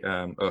be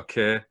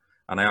okay.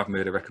 And I have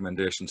made a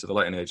recommendation to the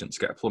letting agent to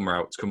get a plumber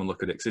out to come and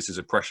look at it, because this is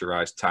a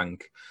pressurised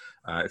tank.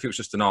 If it was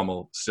just a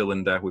normal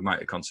cylinder, we might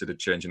have considered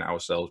changing it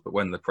ourselves. But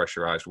when the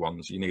pressurised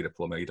ones, you need a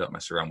plumber. You don't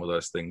mess around with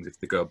those things. If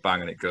they go bang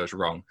and it goes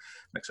wrong,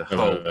 it makes a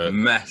whole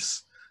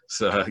mess.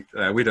 So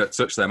we don't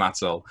touch them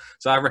at all.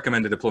 So I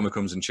recommended a plumber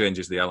comes and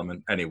changes the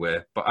element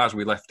anyway. But as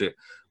we left it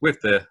with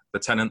the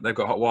tenant, they've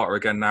got hot water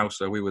again now.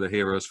 So we were the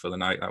heroes for the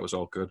night. That was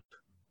all good.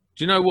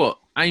 Do you know what?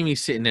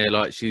 Amy's sitting there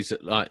like she's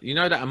like, you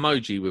know that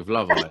emoji with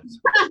love eyes?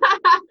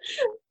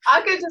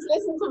 I could just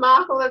listen to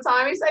Mark all the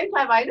time. He's so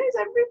clever. He knows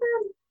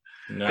everything.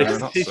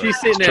 No, she's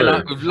sitting there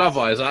like with love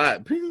eyes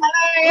like that.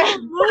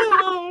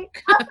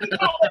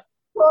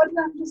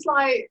 I'm just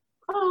like,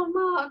 oh,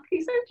 Mark,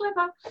 he's so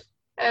clever.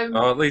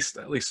 At least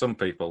some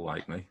people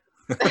like me.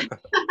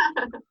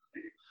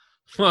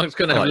 Mark's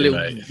going to have a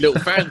little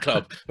fan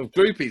club of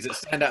groupies that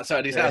stand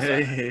outside his house.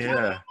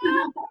 Yeah.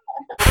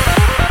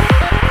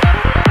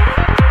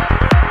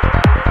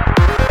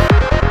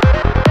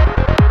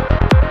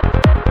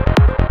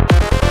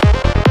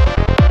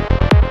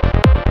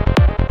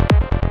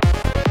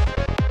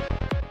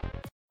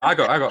 I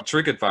got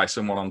triggered by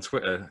someone on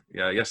Twitter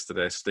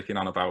yesterday sticking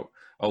on about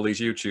all these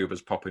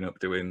YouTubers popping up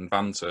doing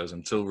van tours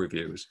and tool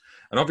reviews.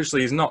 And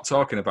obviously he's not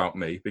talking about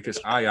me because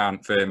I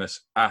aren't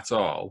famous at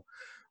all.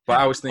 But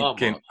I was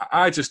thinking,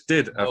 I just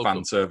did a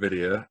van tour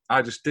video.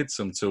 I just did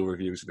some tool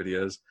reviews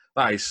videos.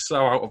 That is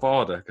so out of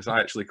order because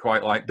I actually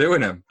quite like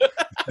doing them.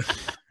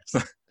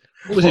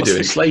 What was he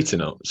doing?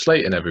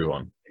 Slating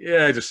everyone?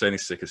 Yeah, just saying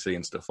he's sick of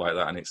seeing stuff like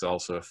that, and it's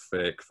also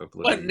fake for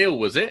bloody... Like Neil,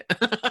 was it?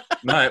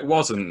 No, it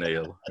wasn't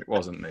Neil. It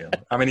wasn't Neil.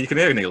 I mean, you can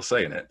hear Neil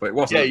saying it, but it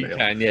wasn't Neil. Yeah, you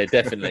can. Yeah,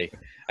 definitely.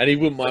 And he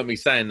wouldn't mind me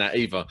saying that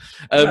either.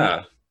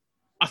 I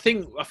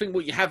think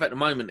what you have at the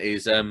moment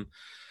is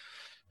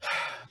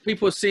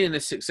people are seeing the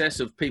success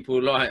of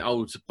people like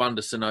old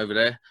Bunderson over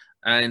there,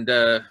 and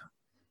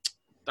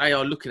they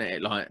are looking at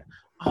it like,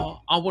 oh,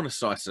 I want a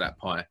slice of that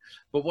pie.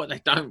 But what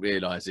they don't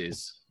realise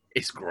is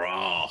it's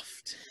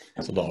graft.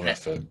 It's a lot of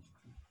effort.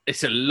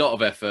 It's a lot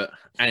of effort,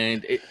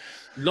 and it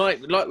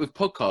like with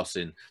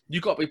podcasting,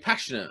 you've got to be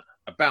passionate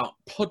about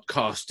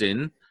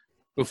podcasting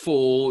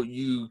before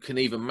you can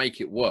even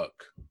make it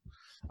work.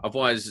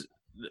 Otherwise,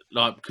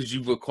 like, because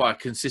you require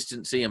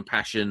consistency and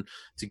passion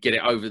to get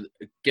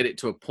it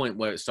to a point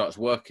where it starts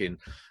working.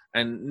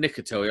 And Nick,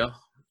 I tell you,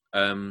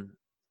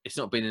 it's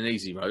not been an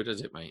easy road,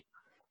 has it, mate?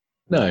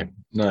 No.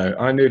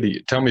 I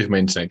nearly, tell me if my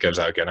internet goes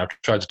out again. I've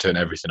tried to turn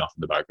everything off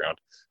in the background.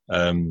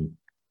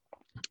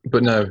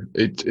 But no,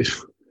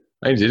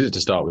 I only did it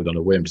to start with on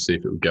a whim to see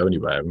if it would go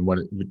anywhere. And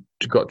when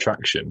it got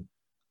traction,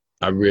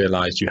 I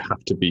realized you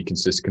have to be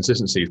consistent.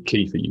 Consistency is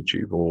key for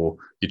YouTube, or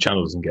your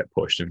channel doesn't get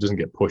pushed. If it doesn't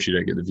get pushed, you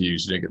don't get the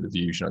views. You don't get the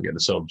views, you don't get the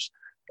subs,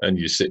 and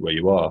you sit where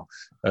you are.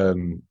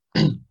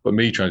 But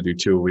me trying to do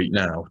 2 a week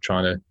now,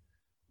 trying to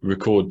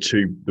record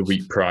 2 the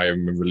week prior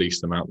and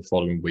release them out the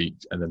following week,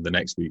 and then the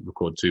next week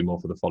record 2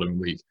 more for the following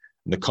week.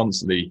 And they're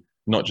constantly,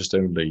 not just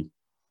only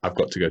I've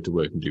got to go to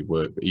work and do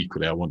work, but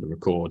equally I want to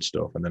record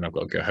stuff, and then I've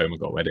got to go home and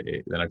got to edit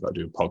it, then I've got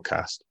to do a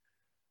podcast.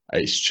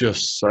 It's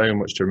just so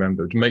much to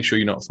remember. To make sure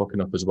you're not fucking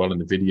up as well in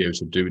the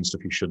videos of doing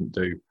stuff you shouldn't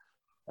do.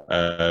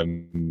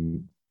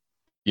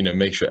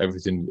 Make sure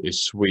everything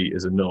is sweet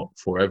as a nut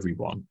for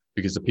everyone,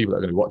 because the people that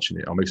are going to be watching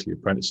it are mostly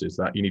apprentices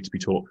that you need to be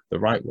taught the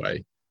right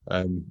way,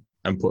 and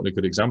putting a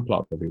good example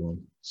out for everyone.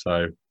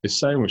 So there's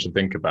so much to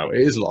think about.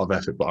 It is a lot of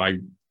effort, but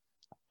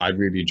I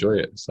really enjoy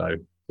it. So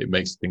it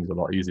makes things a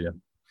lot easier.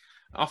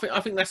 I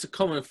think that's a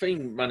common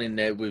theme running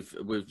there with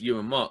you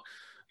and Mark.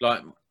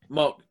 Like,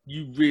 Mark,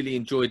 you really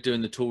enjoy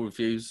doing the tool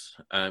reviews.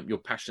 You're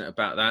passionate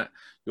about that.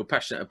 You're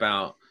passionate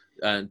about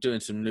doing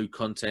some new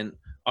content.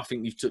 I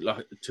think you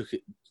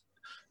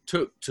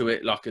took to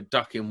it like a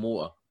duck in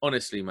water.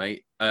 Honestly,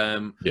 mate.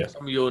 Some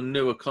of your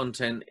newer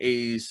content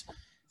is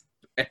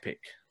epic.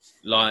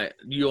 Like,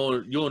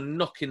 you're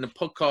knocking the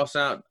podcast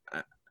out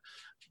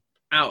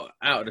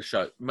of the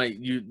show, mate.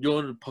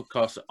 Your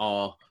podcasts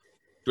are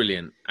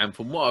brilliant, and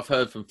from what I've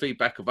heard from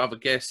feedback of other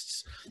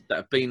guests that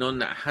have been on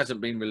that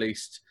hasn't been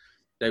released,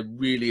 they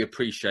really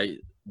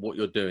appreciate what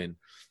you're doing.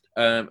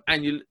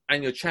 And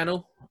your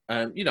channel,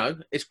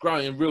 it's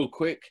growing real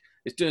quick.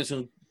 It's doing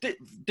some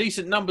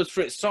decent numbers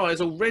for its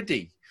size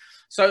already.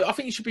 So I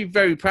think you should be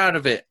very proud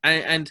of it.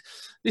 And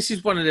this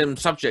is one of them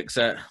subjects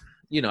that,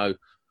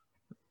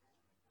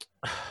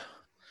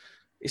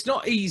 it's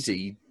not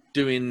easy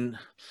doing.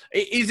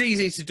 It is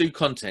easy to do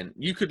content.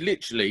 You could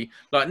literally,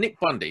 like Nick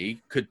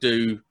Bundy could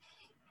do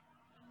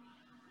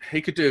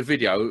a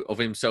video of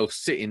himself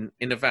sitting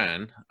in a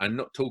van and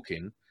not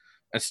talking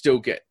and still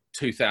get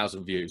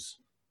 2,000 views.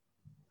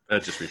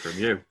 That'd just be from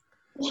you.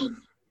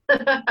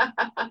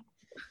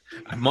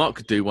 And Mark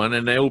could do one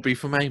and they'll all be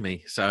from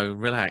Amy. So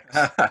relax.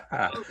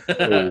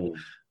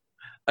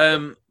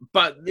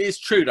 But it's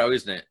true though,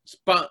 isn't it?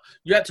 But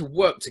you had to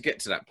work to get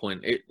to that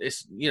point.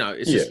 It's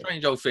a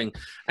strange old thing.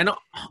 And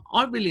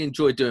I really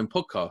enjoy doing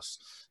podcasts.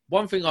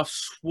 One thing I've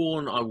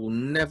sworn I will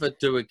never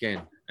do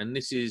again, and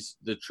this is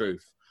the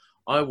truth,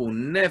 I will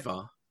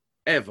never,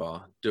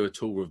 ever do a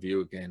tool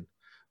review again.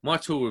 My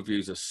tool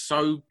reviews are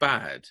so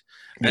bad.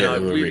 And they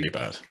were really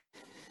bad.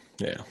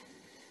 Yeah.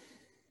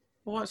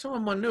 Well, some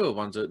of my newer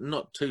ones are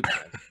not too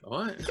bad,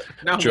 all right?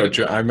 Now,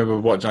 George, I remember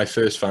when I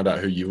first found out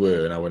who you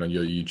were, and I went on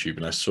your YouTube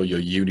and I saw your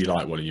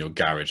Unilight one in your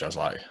garage. I was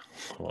like,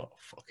 what the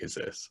fuck is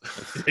this?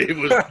 It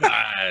was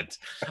bad.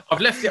 I've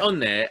left it on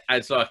there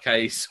as like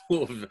a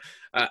sort of,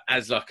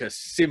 as like a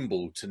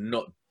symbol to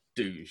not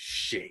do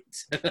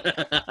shit.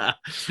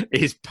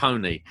 His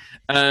pony.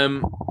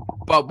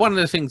 But one of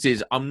the things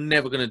is I'm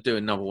never going to do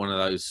another one of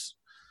those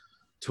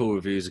tool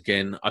reviews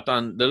again.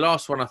 The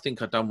last one I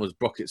think I done was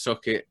Brocket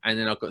Socket, and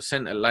then I got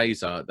sent a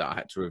laser that I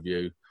had to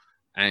review,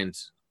 and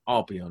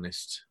I'll be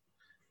honest,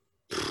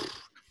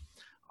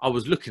 I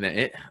was looking at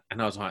it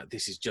and I was like,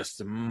 this is just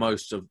the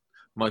most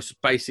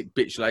basic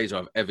bitch laser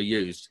I've ever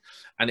used,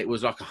 and it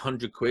was like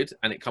 £100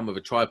 and it come with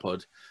a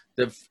tripod.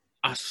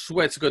 I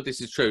swear to God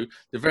this is true,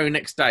 the very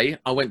next day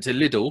I went to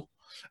Lidl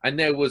and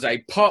there was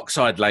a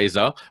Parkside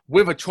laser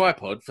with a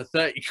tripod for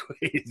 30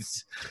 quid,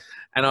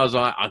 and I was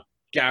like, I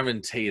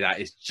guarantee that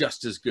is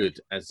just as good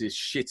as this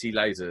shitty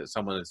laser that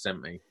someone had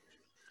sent me.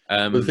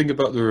 But the thing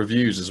about the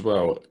reviews as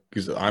well,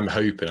 because I'm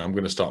hoping I'm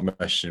going to start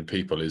messaging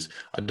people, is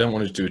I don't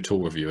want to do a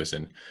tool review as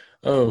in,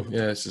 oh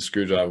yeah, it's a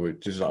screwdriver,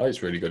 just like, oh,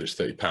 it's really good, it's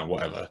 £30,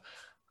 whatever.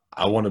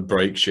 I want to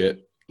break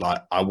shit.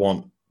 Like, I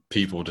want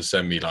people to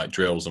send me like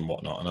drills and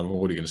whatnot, and I'm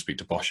already going to speak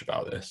to Bosch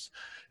about this,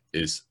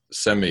 is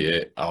send me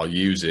it, I'll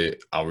use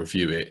it, I'll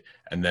review it,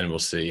 and then we'll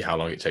see how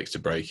long it takes to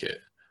break it.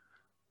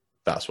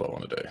 That's what I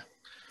want to do.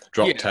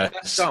 Drop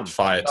test,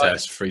 fire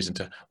test, freezing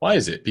test. Why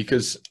is it?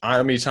 Because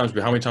how many times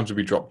have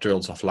we dropped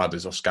drills off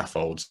ladders or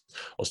scaffolds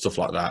or stuff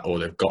like that, or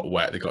they've got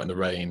wet, they got in the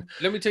rain?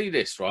 Let me tell you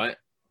this, right?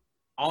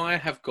 I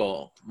have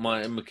got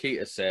my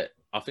Makita set.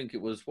 I think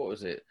it was,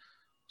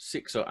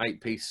 6 or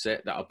 8 piece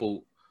set that I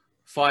bought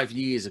 5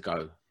 years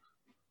ago,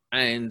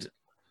 and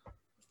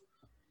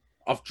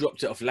I've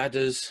dropped it off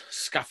ladders,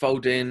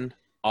 scaffolding.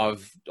 I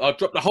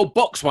dropped the whole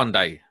box one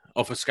day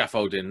off of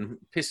scaffolding,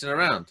 pissing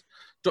around.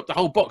 Dropped the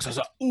whole box. I was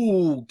like,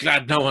 ooh,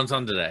 glad no one's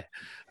under there.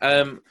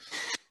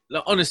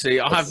 Like, honestly,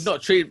 I have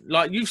not treated,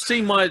 like, you've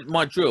seen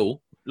my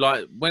drill.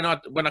 Like, when I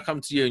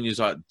come to you and you're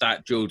like,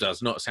 that drill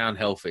does not sound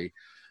healthy,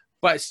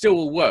 but it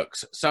still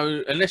works.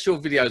 So unless your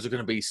videos are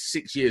going to be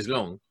 6 years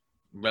long,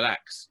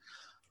 relax.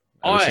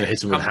 I'm just going to hit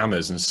them with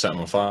hammers and set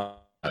them on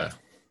fire.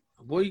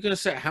 What are you going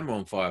to set a hammer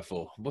on fire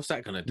for? What's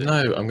that going to do?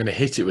 No, I'm going to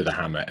hit it with a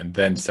hammer and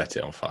then set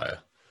it on fire.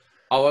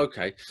 Oh,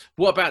 okay.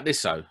 What about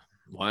this, though?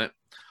 Right?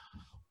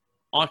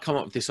 I come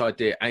up with this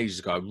idea ages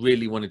ago. I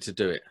really wanted to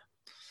do it.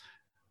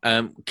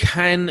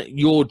 Can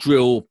your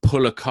drill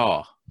pull a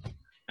car?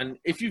 And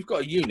if you've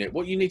got a unit,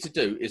 what you need to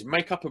do is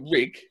make up a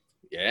rig,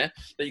 yeah,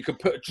 that you can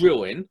put a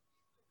drill in,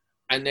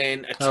 and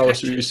then attach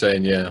what you're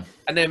saying, yeah.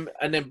 And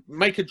then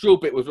make a drill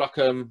bit with like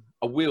a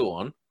wheel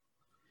on,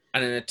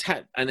 and then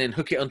attach, and then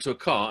hook it onto a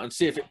car and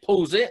see if it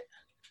pulls it,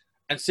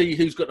 and see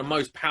who's got the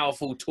most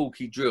powerful,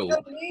 torquey drill.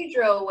 The new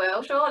drill,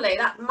 Will, surely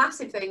that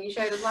massive thing you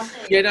showed us last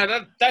week. Yeah,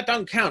 no, that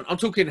don't count. I'm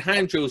talking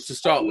hand drills to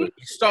start with.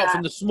 You start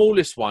from the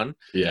smallest one,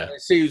 yeah.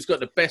 And see who's got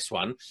the best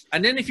one,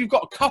 and then if you've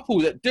got a couple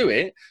that do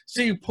it,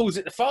 see who pulls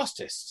it the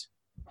fastest.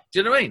 Do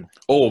you know what I mean?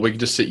 Or we can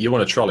just sit you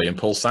on a trolley and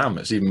pull Sam.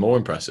 It's even more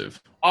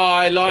impressive.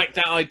 I like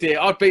that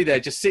idea. I'd be there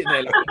just sitting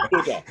there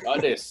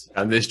like this.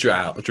 And this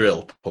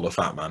drill pull a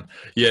fat man.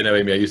 Yeah, no,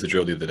 Amy, I used the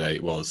drill the other day.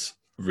 It was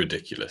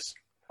ridiculous.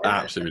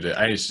 Absolutely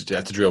ridiculous. I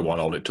had to drill one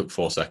hole. It took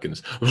 4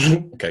 seconds.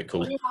 Okay,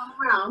 cool.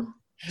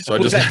 So I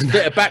just a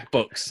bit of back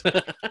box.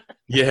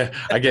 Yeah,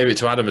 I gave it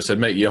to Adam and said,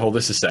 mate, you hold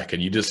this a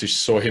second. You just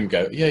saw him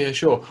go, yeah,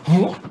 sure.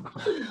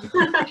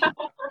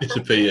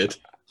 Disappeared.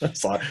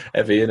 That's like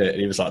heavy, innit? And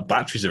he was like,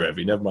 batteries are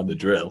heavy, never mind the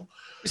drill.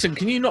 Listen,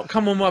 can you not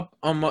come on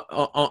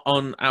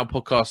our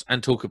podcast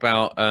and talk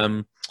about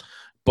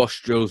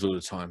Bosch drills all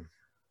the time?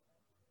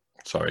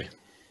 Sorry.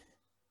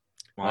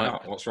 Why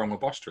not? What's wrong with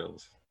Bosch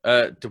drills?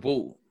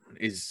 DeWalt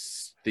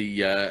is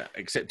the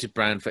accepted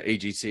brand for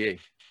EGCE.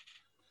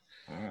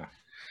 Ah.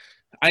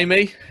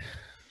 Amy?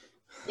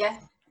 Yeah.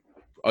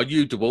 Are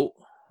you DeWalt?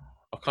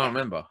 I can't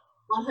remember.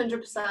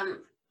 100%.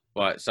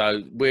 Right,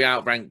 so we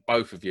outrank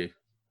both of you.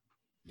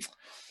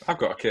 I've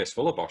got a case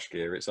full of Bosch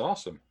gear. It's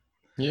awesome.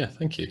 Yeah,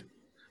 thank you.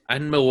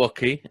 And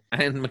Milwaukee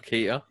and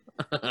Makita.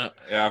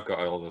 Yeah, I've got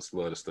all this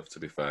load of stuff, to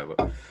be fair,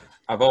 but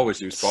I've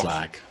always used Bosch.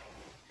 Slag.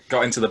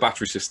 Got into the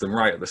battery system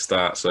right at the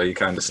start, so you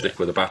kind of stick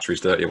with the batteries,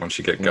 don't you, once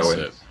you get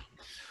going.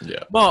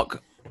 Yeah.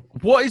 Mark,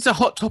 what is a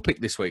hot topic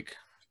this week?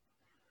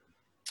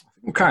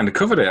 We kind of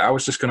covered it. I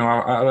was just going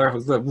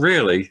to...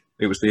 really,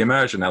 it was the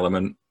immersion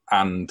element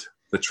and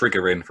the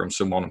triggering from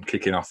someone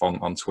kicking off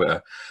on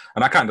Twitter.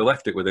 And I kind of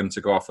left it with him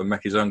to go off and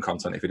make his own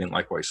content if he didn't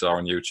like what he saw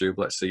on YouTube.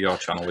 Let's see your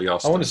channel with your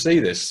stuff. I want to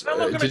see this.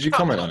 Did you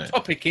comment on it?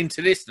 Topic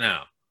into this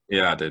now.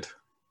 Yeah, I did.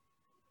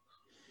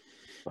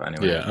 But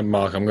anyway. Yeah, and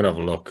Mark, I'm going to have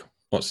a look.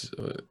 I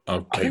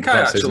think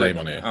I actually... his name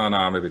on it. Oh, no,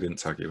 I maybe didn't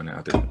tag you in it.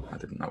 I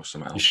didn't know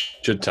something else.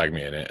 You should tag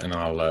me in it, and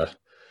I'll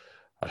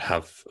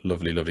have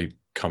lovely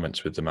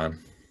comments with the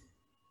man.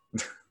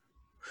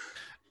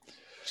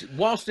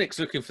 Whilst Nick's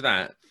looking for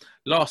that,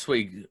 last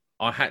week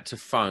I had to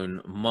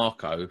phone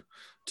Marco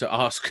to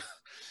ask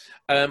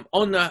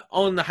on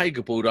the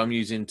Hager board I'm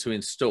using to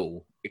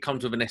install. It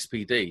comes with an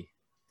SPD,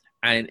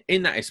 and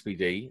in that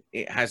SPD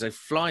it has a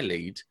fly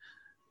lead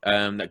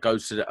that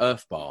goes to the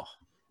earth bar,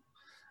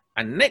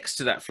 and next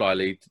to that fly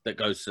lead that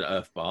goes to the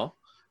earth bar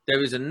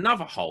there is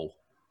another hole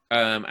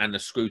and a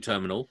screw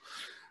terminal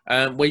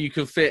where you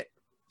can fit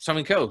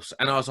something else.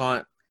 And I was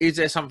like, is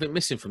there something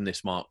missing from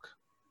this, Mark?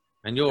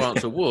 And your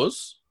answer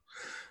was...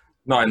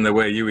 Not in the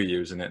way you were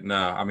using it, no.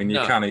 I mean,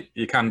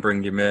 you can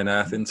bring your main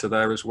earth into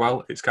there as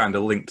well. It's kind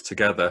of linked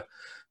together.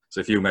 So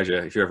if you're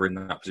ever in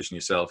that position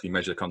yourself, you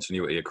measure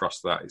continuity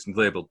across that. It's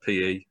labelled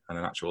PE and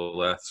an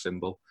actual earth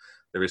symbol.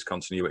 There is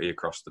continuity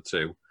across the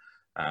two.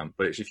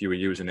 But it's if you were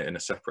using it in a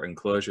separate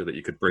enclosure that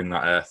you could bring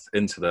that earth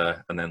into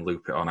there and then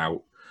loop it on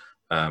out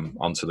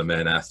onto the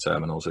main earth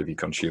terminals of your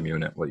consume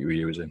unit, what you were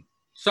using.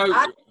 So...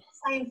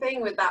 Same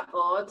thing with that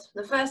board.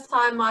 The first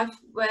time I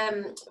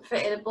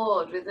fitted a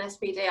board with an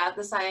SPD, I had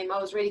the same.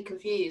 I was really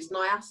confused, and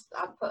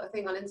I put a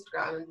thing on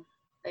Instagram, and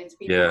those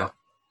people,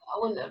 I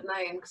wouldn't have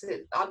known because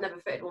I'd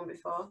never fitted one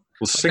before.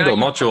 Well, single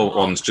module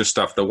ones just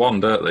have the one,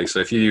 don't they?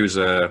 So if you use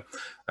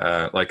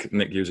like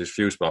Nick uses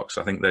Fusebox,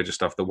 I think they just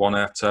have the one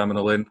earth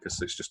terminal in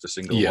because it's just a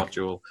single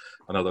module.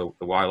 I know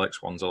the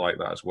Wilex ones are like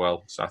that as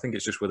well. So I think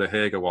it's just with the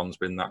Hager ones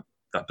been that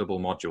double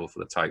module for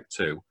the Type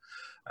 2.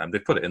 They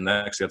put it in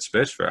there because they had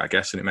space for it, I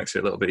guess, and it makes it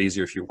a little bit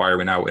easier if you're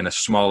wiring out in a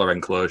smaller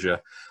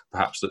enclosure,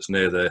 perhaps that's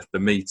near the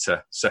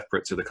meter,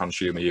 separate to the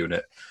consumer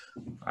unit.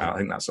 I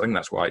think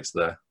that's why it's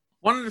there.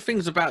 One of the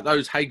things about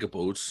those Hager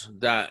boards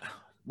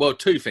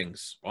two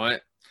things,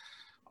 right?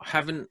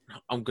 I'm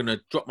going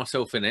to drop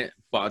myself in it,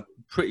 but I'm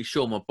pretty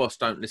sure my boss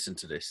don't listen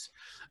to this.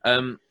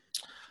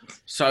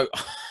 So...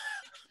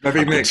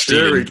 Maybe make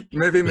sure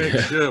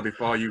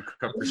before you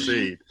can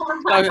proceed.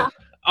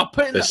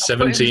 There's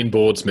 17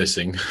 boards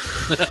missing.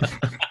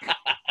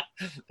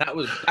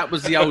 That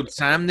was the old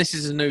Sam. This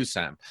is a new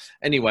Sam.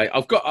 Anyway,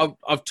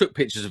 I've took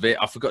pictures of it.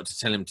 I forgot to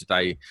tell him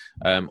today.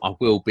 I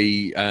will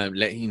be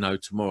letting you know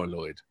tomorrow,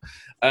 Lloyd.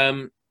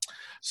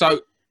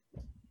 So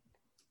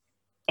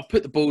I've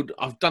put the board.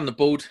 I've done the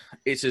board.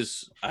 It's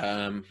as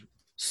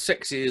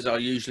sexy as I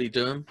usually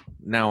do them.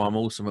 Now I'm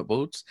awesome at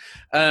boards.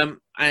 And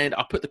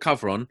I put the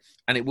cover on,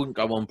 and it wouldn't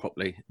go on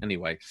properly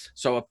anyway.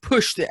 So I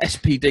pushed the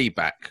SPD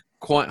back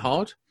quite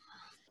hard.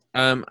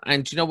 And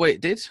do you know what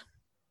it did?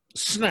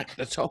 Snapped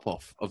the top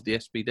off of the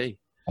SPD.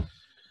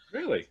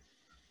 Really?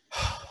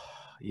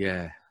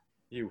 Yeah.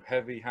 You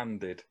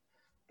heavy-handed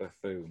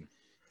buffoon.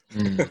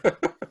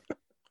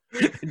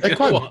 They're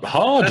quite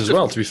hard as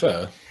well, to be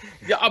fair.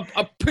 Yeah,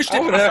 I pushed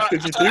it. How on earth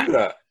did you do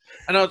that?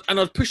 And I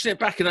was pushing it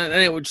back, and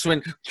it just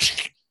went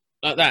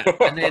like that.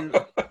 And then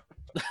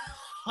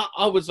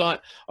I was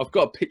like, I've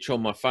got a picture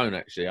on my phone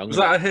actually. Was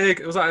that a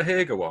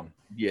Hager one?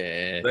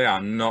 Yeah. They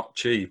are not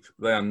cheap.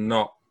 They are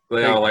not.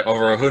 They are like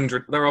over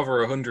 100. They're over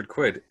 100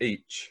 quid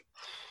each.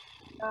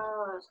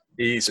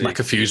 Easy. Smack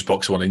a fuse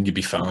box one and you'd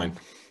be fine.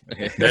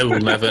 They'll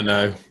never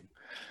know.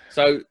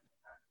 So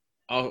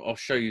I'll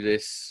show you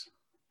this.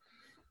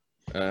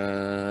 That's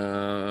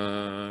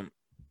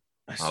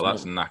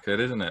knackered,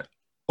 isn't it?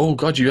 Oh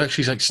God, you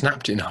actually like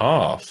snapped it in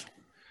half.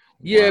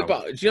 Yeah, wow.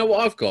 But do you know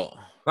what I've got?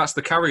 That's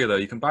the carrier though.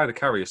 You can buy the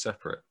carrier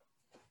separate.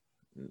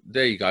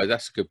 There you go.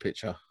 That's a good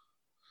picture.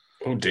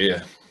 Oh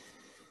dear.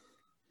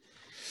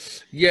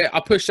 Yeah, I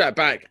pushed that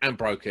back and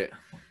broke it.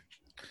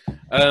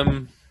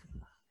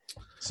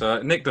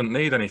 So Nick doesn't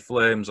need any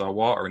flames or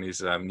water in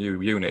his new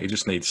unit. He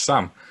just needs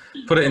Sam.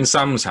 Put it in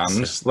Sam's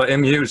hands, let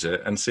him use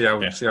it, and see how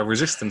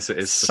resistant it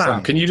is.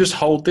 Sam, can you just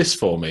hold this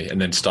for me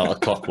and then start a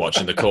clock watch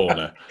in the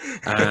corner?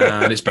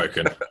 And it's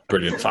broken.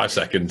 Brilliant. 5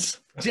 seconds.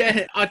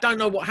 Yeah, I don't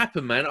know what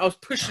happened, man. I was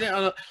pushing it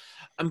on,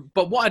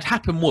 but what had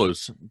happened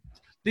was,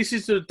 this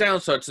is the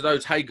downside to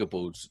those Hager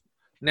boards.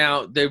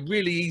 Now they're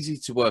really easy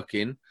to work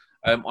in.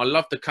 I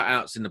love the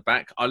cutouts in the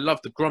back. I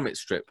love the grommet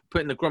strip.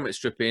 Putting the grommet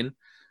strip in,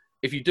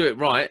 if you do it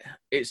right,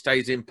 it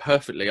stays in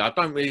perfectly. I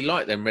don't really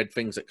like them red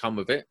things that come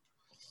with it.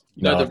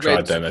 No, I've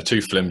tried them. They're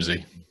too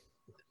flimsy.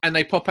 And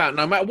they pop out.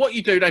 No matter what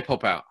you do, they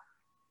pop out.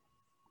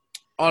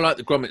 I like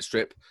the grommet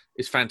strip.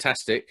 It's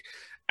fantastic.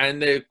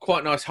 And they're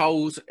quite nice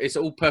holes. It's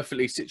all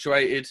perfectly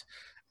situated.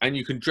 And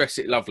you can dress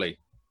it lovely.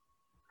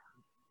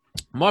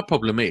 My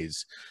problem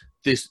is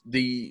the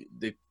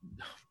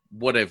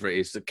whatever it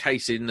is, the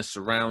casing, the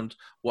surround,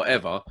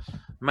 whatever,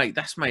 mate,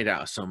 that's made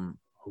out of some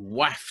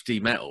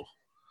wafty metal.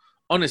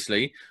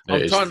 Honestly,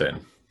 I'm trying. Thin.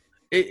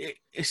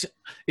 Is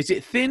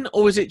it thin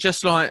or is it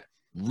just like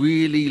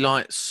really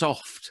like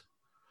soft?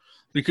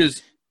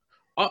 Because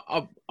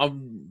I'm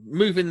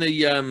moving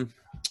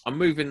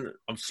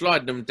I'm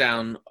sliding them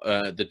down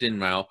the DIN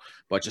rail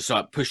by just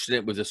like pushing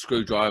it with a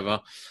screwdriver,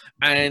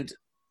 and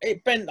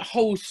it bent the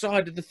whole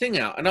side of the thing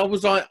out. And I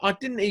was like, I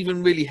didn't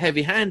even really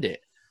heavy hand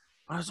it.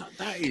 I was like,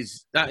 that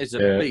is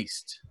a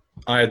beast.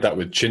 I had that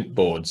with chint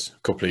boards a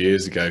couple of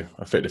years ago.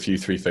 I fitted a few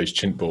 3-phase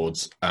chint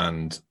boards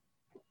and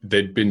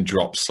they'd been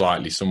dropped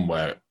slightly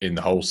somewhere in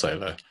the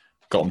wholesaler,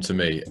 got them to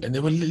me, and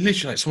they were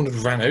literally like someone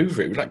had ran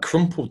over it. It was like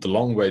crumpled the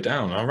long way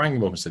down. I rang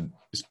him up and said,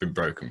 it's been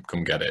broken,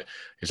 come get it.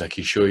 He's like,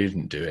 you sure you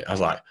didn't do it? I was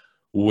like,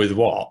 with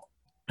what?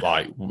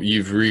 Like,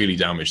 you've really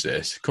damaged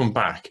this. Come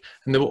back.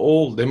 And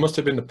there must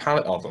have been a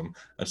pallet of them,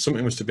 and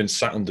something must have been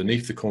sat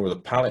underneath the corner of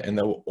the pallet, and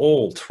they were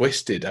all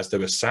twisted as they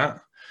were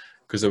sat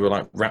because they were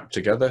like wrapped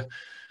together.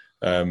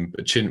 And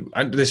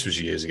this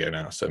was years ago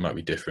now, so it might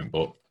be different,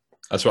 but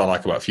that's what I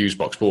like about fuse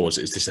box boards.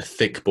 It's just a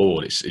thick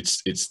board. It's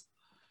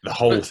the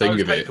whole thing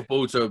of it.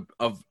 Boards are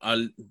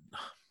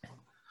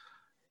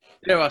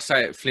dare I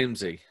say it,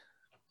 flimsy.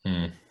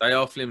 They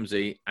are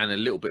flimsy and a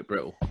little bit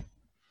brittle.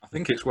 I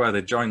think it's where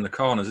they join the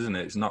corners, isn't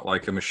it? It's not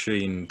like a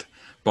machined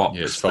box.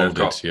 Yeah, it's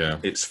folded.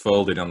 It's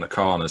folded on the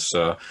corners.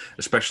 So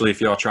especially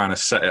if you're trying to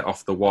set it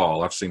off the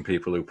wall, I've seen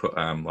people who put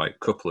like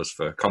couplers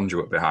for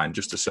conduit behind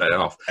just to set it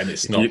off. And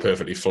it's not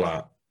perfectly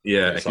flat.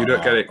 Yeah, if you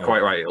don't get it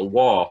quite right, it'll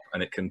warp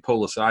and it can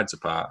pull the sides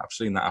apart. I've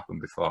seen that happen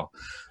before.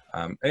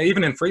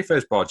 Even in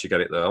 3-phase boards, you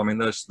get it though. I mean,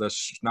 those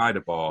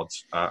Schneider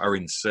boards are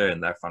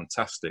insane. They're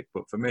fantastic.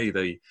 But for me,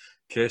 the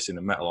casing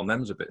and metal on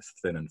them is a bit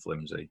thin and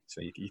flimsy. So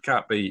you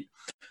can't beat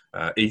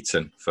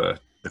Eaton for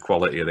the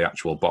quality of the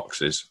actual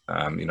boxes.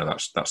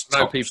 That's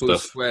top people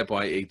stuff. Swear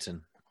by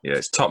Eaton. Yeah,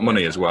 it's top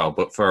money as well,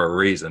 but for a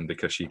reason,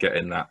 because you're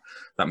getting that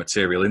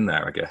material in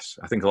there, I guess.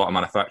 I think a lot of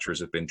manufacturers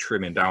have been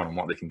trimming down on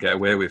what they can get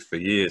away with for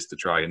years to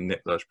try and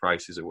nip those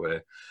prices away,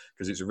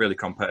 because it's a really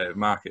competitive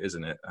market,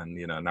 isn't it? And,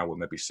 now we're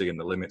maybe seeing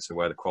the limits of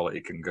where the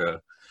quality can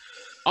go.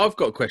 I've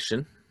got a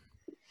question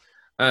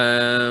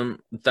that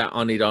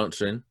I need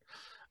answering.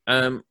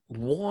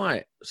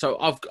 Why? So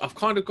I've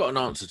kind of got an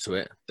answer to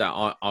it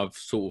that I've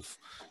sort of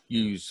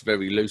used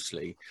very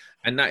loosely,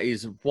 and that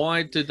is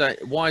why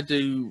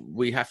do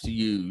we have to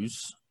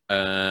use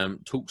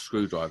Torx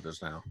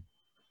screwdrivers now?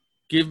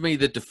 Give me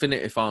the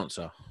definitive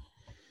answer.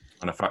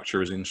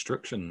 Manufacturer's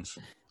instructions.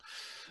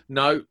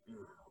 No,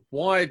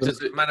 Why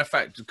does it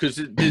manufacture? Because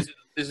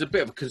there's a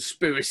bit of a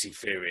conspiracy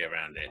theory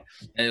around it,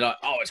 and they're like,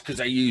 oh, it's because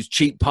they use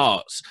cheap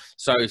parts.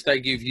 So if they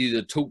give you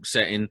the torque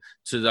setting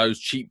to those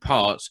cheap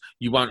parts,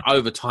 you won't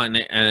over tighten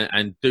it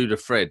and do the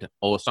thread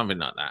or something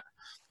like that.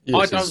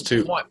 Yes, I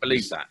don't quite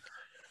believe that.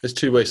 There's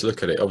two ways to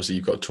look at it. Obviously,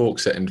 you've got a torque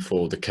setting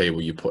for the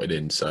cable you put it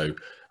in. So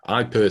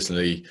I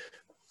personally,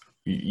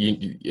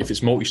 if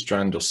it's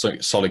multi-strand or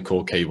solid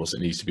core cables,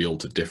 it needs to be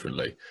altered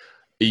differently.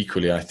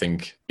 Equally, I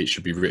think it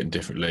should be written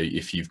differently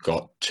if you've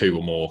got two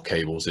or more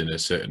cables in a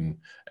certain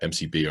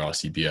MCB or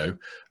RCBO.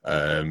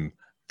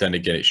 Then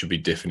again, it should be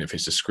different if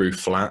it's a screw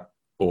flat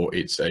or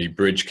it's a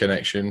bridge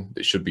connection.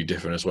 It should be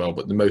different as well.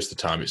 But most of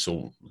the time, it's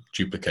all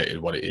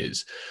duplicated what it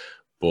is.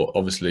 But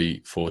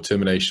obviously, for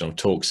termination of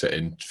torque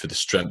setting for the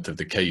strength of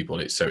the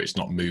cable, so it's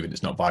not moving,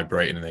 it's not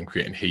vibrating and then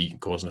creating heat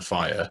and causing a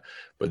fire.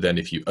 But then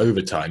if you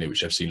over tighten it,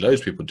 which I've seen loads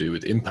of people do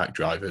with impact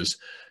drivers,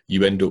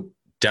 you end up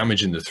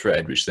damaging the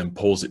thread, which then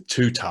pulls it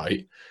too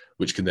tight,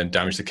 which can then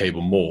damage the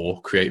cable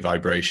more, create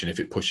vibration if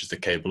it pushes the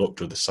cable up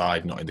to the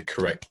side, not in the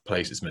correct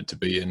place it's meant to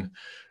be in.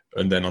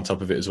 And then on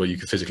top of it as well, you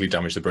can physically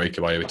damage the breaker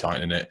by over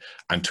tightening it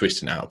and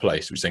twisting it out of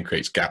place, which then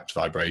creates gaps,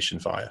 vibration,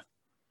 fire.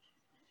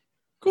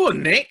 Go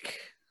on, Nick.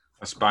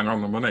 That's bang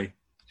on the money.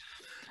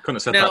 Couldn't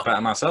have said that better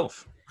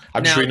myself.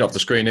 I'm just reading off the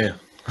screen here.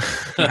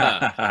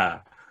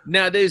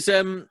 Now there's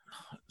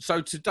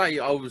so today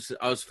I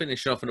was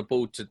finishing off on a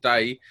board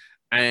today,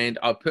 and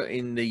I put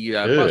in the you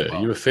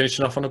were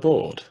finishing off on a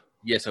board?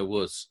 Yes, I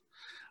was.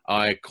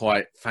 I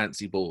quite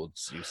fancy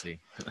boards, you see.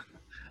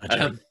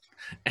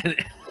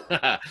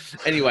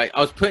 Anyway,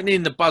 I was putting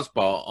in the buzz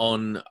bar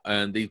on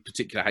these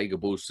particular Hager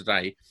boards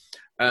today,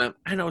 and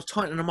I was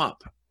tightening them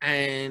up,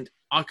 and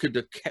I could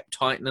have kept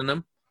tightening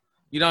them.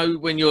 You know,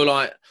 when you're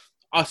like,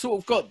 I sort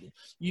of got,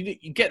 you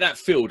get that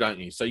feel, don't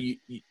you? So you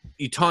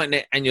tighten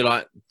it and you're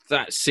like,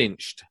 that's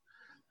cinched.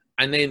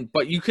 And then,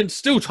 but you can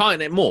still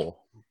tighten it more,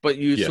 but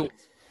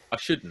I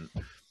shouldn't.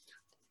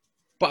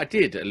 But I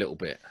did a little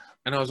bit.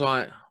 And I was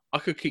like, I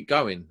could keep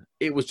going.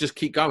 It was just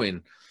keep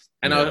going.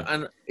 And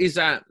and is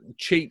that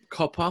cheap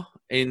copper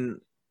in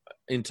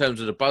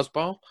terms of the buzz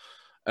bar?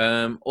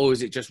 Or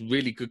is it just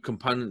really good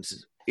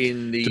components?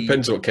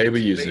 Depends what cable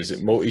you're using. Is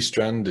it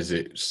multi-strand? Is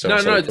it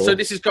no? So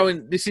this is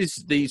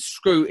the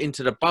screw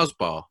into the buzz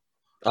bar.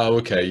 Oh,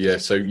 okay, yeah.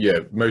 So yeah,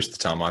 most of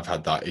the time I've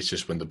had that. It's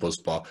just when the buzz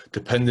bar,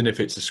 depending if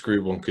it's a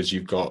screw one, because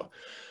you've got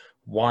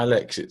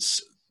Wilex,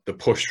 it's the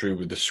push through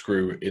with the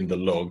screw in the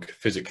lug.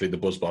 Physically, the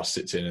buzz bar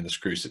sits in and the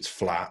screw sits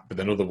flat. But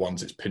then other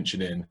ones, it's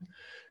pinching in.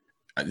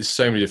 And there's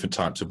so many different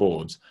types of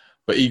boards.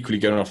 But equally,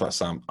 going off that,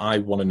 Sam, I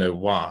want to know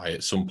why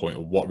at some point,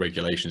 or what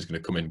regulation is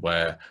going to come in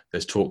where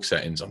there's torque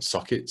settings on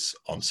sockets,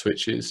 on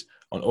switches,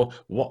 or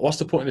what's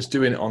the point in us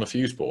doing it on a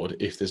fuse board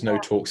if there's no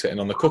torque setting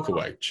on the cooker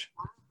wedge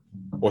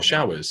or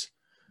showers?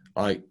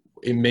 Like,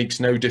 it makes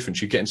no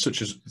difference. You're getting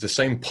the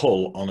same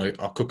pull on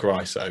a cooker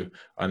ISO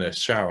and a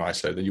shower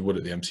ISO than you would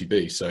at the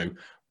MCB. So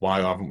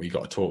why haven't we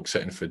got a torque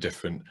setting for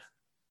different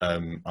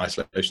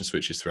isolation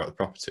switches throughout the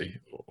property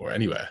or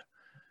anywhere?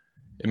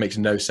 It makes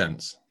no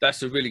sense.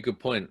 That's a really good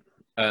point.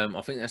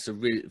 I think that's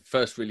the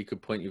first really good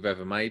point you've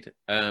ever made.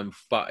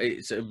 But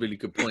it's a really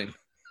good point.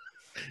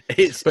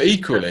 But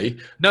equally,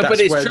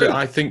 that's where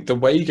I think the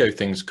Wago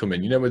things come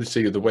in. You know, whether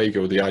see the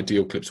Wago or the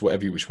Ideal clips,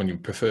 which one you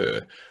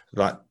prefer,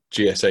 like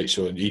GSH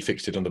or you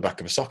fixed it on the back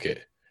of a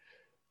socket.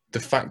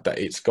 The fact that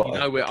it's got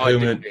we're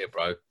permanent here,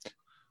 bro.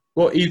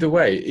 Well, either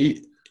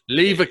way,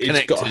 lever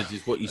connectors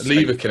is what you say.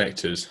 Lever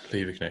connectors.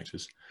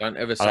 Don't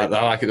ever say. I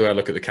like it the way I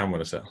look at the camera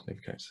when I say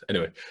lever connectors.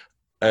 Anyway.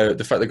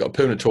 The fact they've got a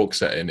permanent torque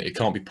setting, it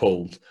can't be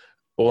pulled,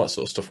 all that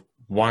sort of stuff.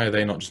 Why are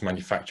they not just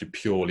manufactured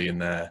purely in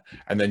there?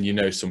 And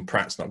then, some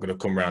Pratt's not going to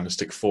come around and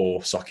stick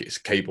 4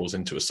 cables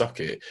into a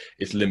socket.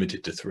 It's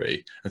limited to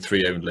 3 and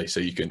 3 only. So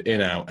you can in,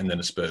 out, and then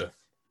a spur.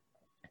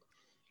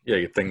 Yeah,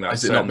 you'd think that.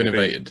 Has it not been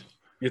innovated?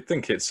 You'd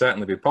think it'd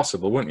certainly be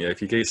possible, wouldn't you?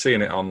 If you're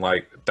seeing it on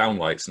like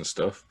downlights and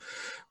stuff,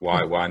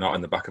 why not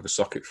in the back of a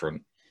socket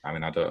front? I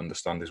mean, I don't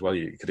understand as well.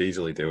 You could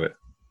easily do it.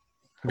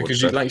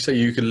 Because, like you say,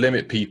 you can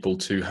limit people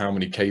to how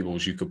many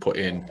cables you could put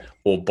in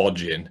or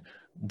bodge in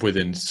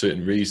within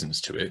certain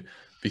reasons to it.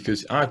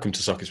 Because I've come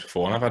to sockets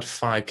before and I've had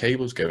 5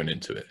 cables going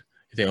into it.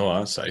 You think, oh,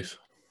 that's safe.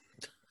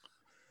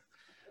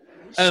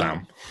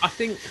 Sam. I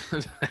think,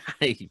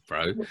 hey,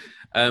 bro,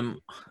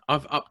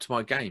 I've upped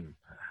my game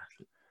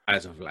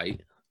as of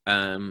late.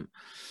 I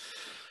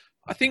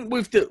think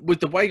with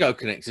the Wago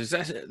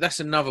connectors,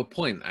 that's another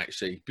point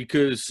actually,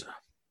 because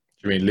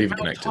you mean lever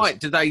connectors? How tight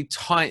do they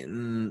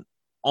tighten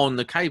on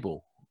the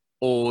cable,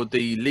 or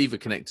the lever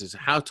connectors?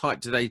 How tight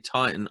do they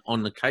tighten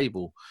on the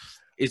cable?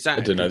 Is that?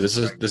 I don't know. There's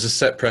a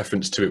set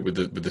preference to it with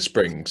the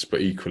springs,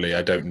 but equally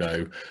I don't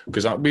know,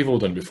 because we've all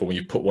done it before. When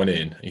you put one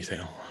in, and you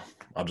think, oh,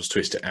 I'll just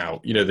twist it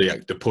out. You know,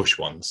 the push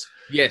ones.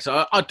 Yes,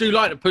 I do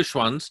like the push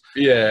ones.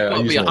 Yeah,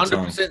 I'll be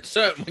 100%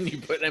 certain when you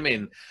put them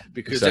in,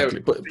 because exactly.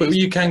 But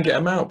you can get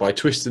them out by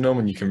twisting them,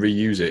 and you can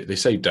reuse it. They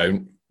say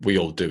don't. We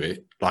all do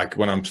it. Like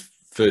when I'm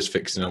first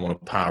fixing them on a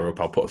power up,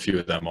 I'll put a few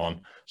of them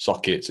on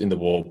sockets in the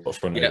wall, put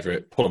front over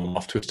it, pull them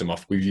off, twist them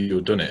off. We've all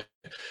done it.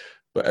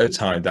 but over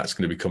time that's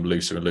going to become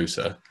looser and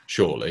looser,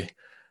 surely.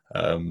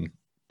 But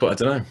I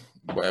don't know.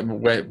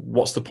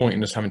 What's the point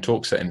in us having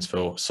torque settings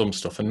for some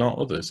stuff and not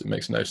others? It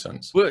makes no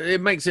sense. Well,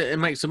 it makes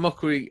a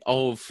mockery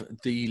of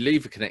the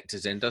lever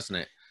connectors, then, doesn't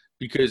it?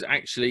 Because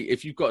actually,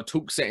 if you've got a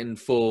torque setting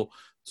for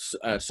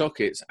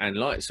sockets and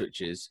light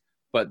switches,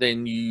 but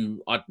then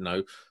you, I don't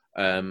know,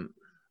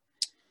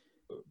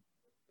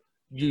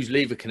 use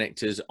lever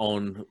connectors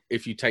on,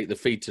 if you take the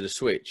feed to the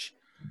switch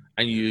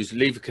and you use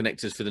lever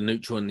connectors for the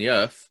neutral and the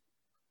earth,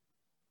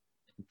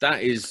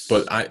 that is...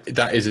 But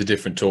that is a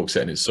different torque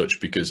setting as such,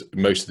 because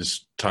most of the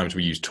times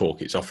we use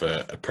torque, it's off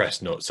a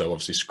press nut, so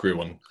obviously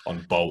screw on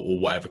bolt or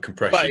whatever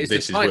compression.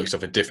 Works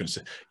off a different...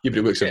 Yeah, but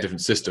it works off a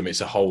different system. It's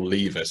a whole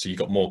lever, so you've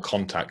got more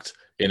contact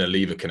in a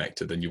lever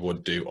connector than you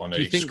would do on a screw.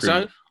 Do you think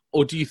so?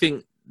 Or do you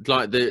think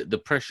like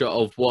the pressure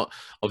of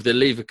the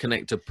lever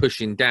connector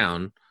pushing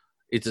down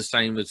is the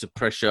same as the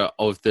pressure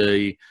of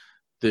the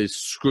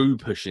screw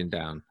pushing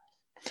down?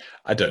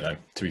 I don't know,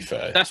 to be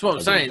fair. That's what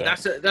I'm saying.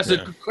 That's a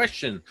good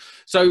question.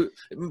 So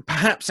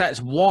perhaps that's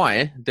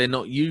why they're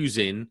not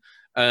using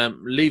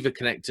lever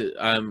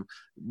connector,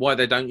 why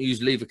they don't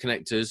use lever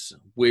connectors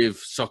with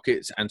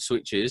sockets and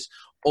switches,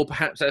 or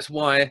perhaps that's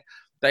why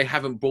they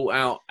haven't brought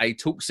out a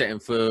torque setting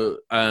for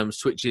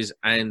switches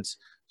and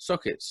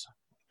sockets.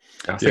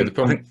 I think,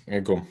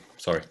 go on.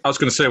 Sorry. I was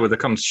going to say with the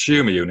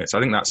consumer units, I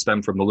think that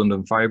stemmed from the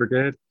London Fire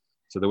Brigade.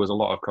 So there was a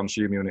lot of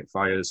consumer unit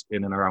fires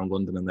in and around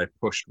London, and they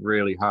pushed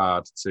really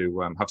hard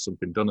to have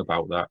something done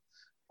about that.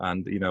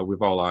 And, you know,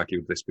 we've all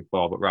argued this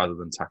before, but rather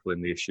than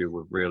tackling the issue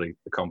with really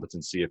the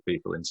competency of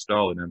people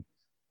installing them,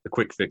 the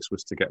quick fix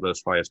was to get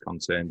those fires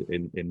contained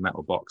in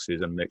metal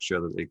boxes and make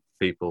sure that the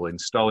people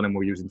installing them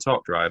were using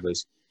torque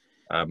drivers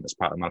as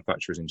part of the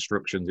manufacturer's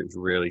instructions. It was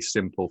really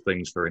simple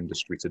things for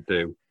industry to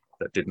do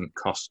that didn't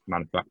cost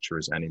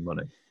manufacturers any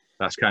money.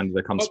 That's kind of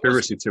the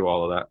conspiracy to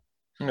all of that.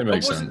 It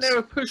makes wasn't sense. there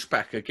a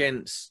pushback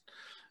against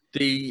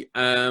the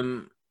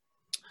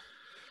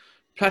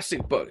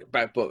plastic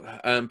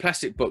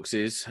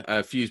boxes,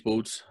 fuse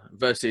boards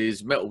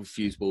versus metal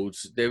fuse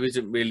boards? There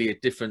isn't really a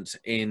difference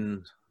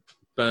in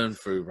burn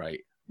through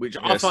rate, which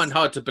I find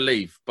hard to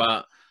believe.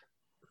 But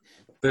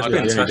there's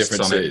been the only tests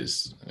difference on it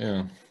is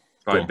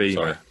by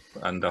Beamer,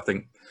 and I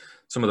think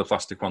some of the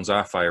plastic ones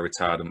are fire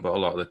retardant, but a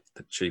lot of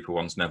the cheaper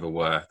ones never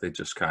were. They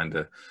just kind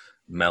of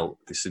melt,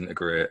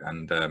 disintegrate,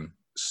 and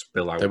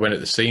spill out. They went at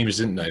the seams,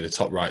 didn't they? The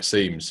top right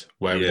seams,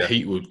 where the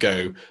heat would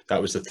go.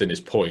 That was the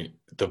thinnest point.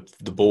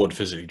 The board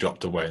physically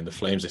dropped away, and the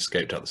flames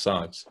escaped out the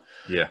sides.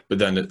 Yeah. But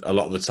then a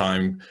lot of the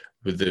time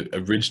with the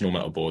original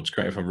metal boards,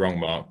 correct me if I'm wrong,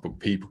 Mark, but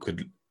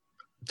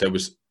there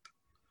was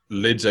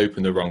lids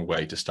open the wrong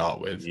way to start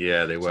with.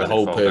 Yeah, they were. So the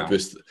whole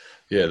purpose.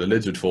 Yeah, the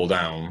lids would fall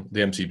down.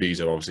 The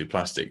MCBs are obviously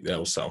plastic.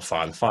 They'll set on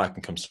fire. The fire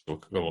can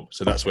go up.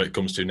 So that's where it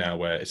comes to now,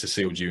 where it's a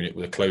sealed unit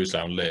with a closed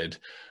down lid.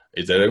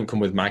 Is they don't come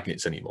with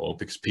magnets anymore,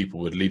 because people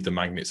would leave the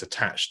magnets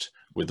attached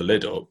with the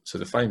lid up, so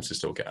the flames can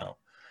still get out.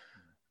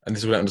 And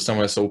this is what I understand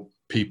why I saw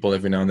people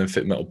every now and then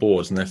fit metal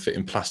boards and they're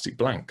fitting plastic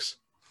blanks.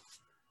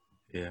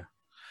 Yeah.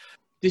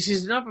 This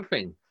is another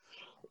thing.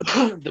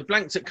 The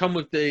blanks that come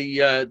with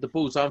the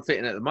boards I'm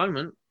fitting at the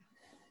moment,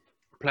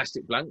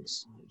 plastic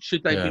blanks,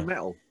 should they be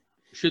metal?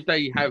 Should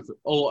they have,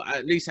 or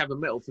at least have a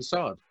metal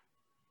facade?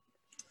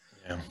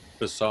 Yeah.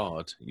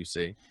 Facade, you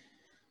see.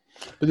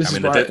 But this is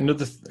why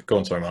another... Go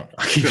on, sorry, Mark.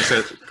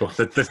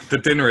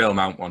 The din rail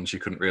mount ones, you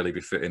couldn't really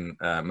be fitting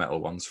metal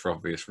ones for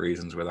obvious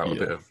reasons without a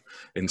bit of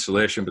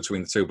insulation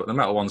between the two. But the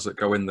metal ones that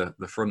go in the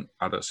front,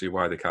 I don't see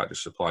why they can't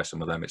just supply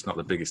some of them. It's not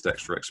the biggest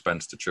extra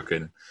expense to chuck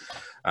in.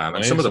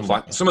 And some of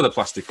the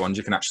plastic ones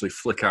you can actually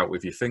flick out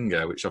with your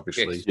finger, which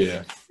obviously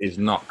is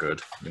not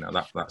good. You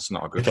know, that's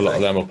not a good thing. A lot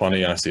of them up on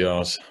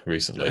EICRs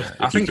recently.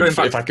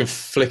 If I can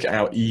flick it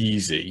out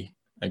easy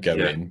and go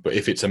in, but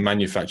if it's a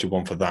manufactured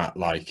one for that,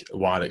 like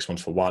Wilex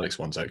ones for Wilex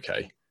ones,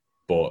 okay.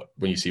 But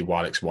when you see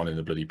Wilex one in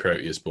the bloody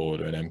Proteus board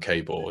or an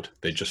MK board,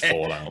 they just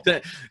fall out.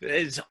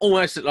 It's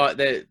almost like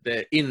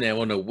they're in there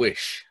on a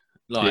wish.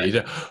 Like,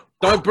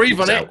 don't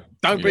breathe on it.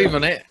 Don't breathe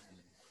on it.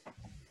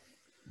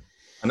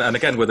 And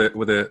again, with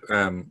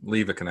the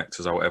lever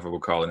connectors or whatever we're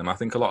calling them, I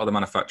think a lot of the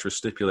manufacturers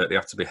stipulate they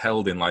have to be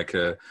held in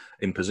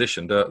in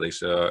position, don't they?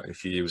 So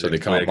if you use they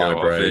can't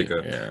vibrate.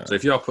 So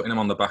if you're putting them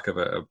on the back of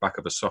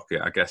a socket,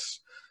 I guess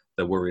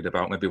they're worried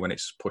about maybe when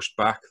it's pushed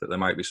back that there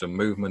might be some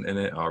movement in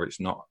it, or it's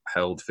not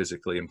held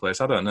physically in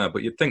place. I don't know,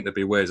 but you'd think there'd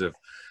be ways of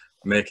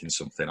making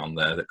something on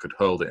there that could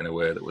hold it in a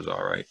way that was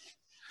all right.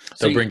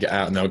 They'll bring it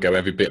out and they'll go,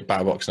 every bit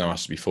back box now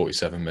has to be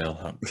 47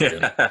 mil.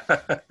 Yeah.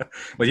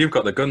 Well, you've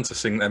got the gun to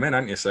sink them in,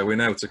 haven't you? So we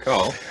know to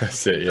call.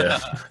 That's it, yeah.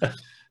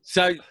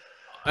 So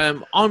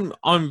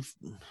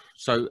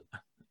so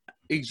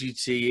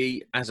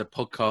EGTE as a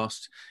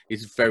podcast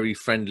is very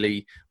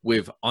friendly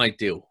with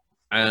Ideal.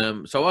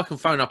 So I can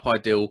phone up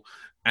Ideal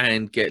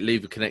and get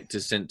lever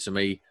connectors sent to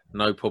me,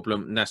 no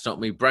problem. And that's not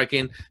me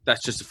bragging,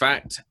 that's just a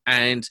fact.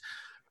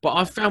 But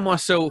I found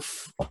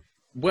myself,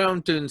 where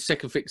I'm doing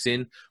second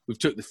fixing, we've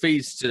took the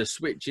feeds to the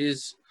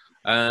switches.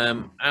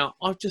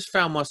 I've just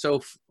found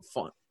myself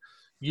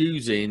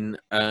using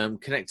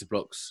connector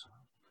blocks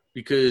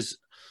because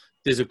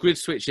there's a grid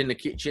switch in the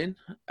kitchen,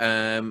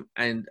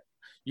 and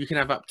you can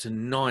have up to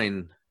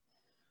 9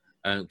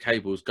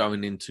 cables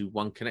going into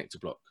one connector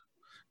block.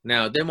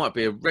 Now, there might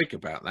be a reg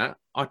about that.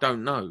 I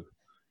don't know.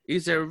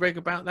 Is there a reg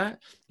about that?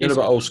 You know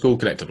about old school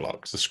connector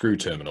blocks, the screw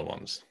terminal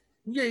ones?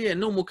 Yeah,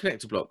 normal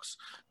connector blocks.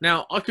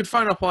 Now, I could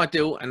phone up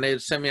Ideal and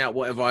they'd send me out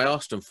whatever I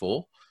asked them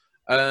for.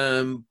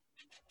 But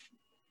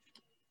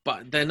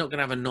they're not going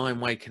to have a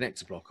 9-way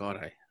connector block, are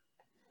they?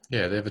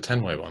 Yeah, they have a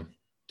 10-way one.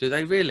 Do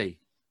they really?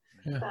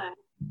 Yeah.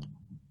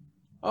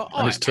 Oh,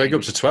 and it's take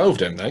up to 12,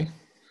 don't they?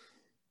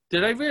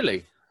 Do they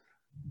really?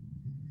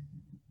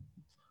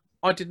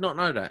 I did not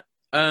know that.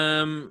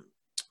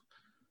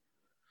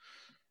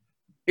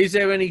 Is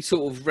there any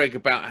sort of reg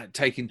about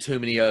taking too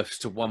many earths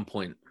to one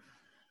point?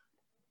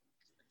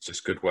 It's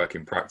just good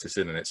working practice,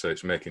 isn't it? So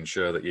it's making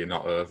sure that you're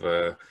not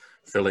over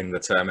filling the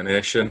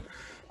termination.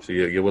 So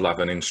you will have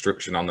an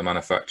instruction on the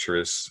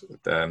manufacturer's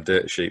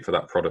data sheet for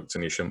that product,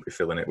 and you shouldn't be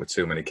filling it with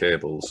too many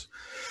cables.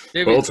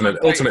 But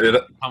ultimately,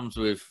 that comes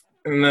with.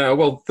 No,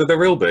 well, there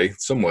will be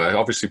somewhere.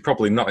 Obviously,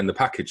 probably not in the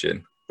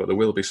packaging, but there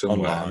will be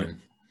somewhere.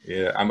 Online.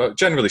 Yeah,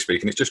 generally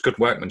speaking, it's just good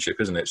workmanship,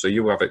 isn't it? So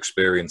you have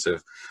experience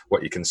of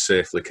what you can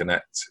safely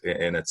connect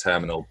in a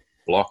terminal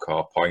block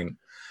or point,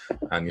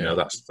 and you know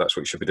that's what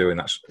you should be doing.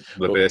 That's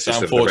the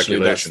basis of the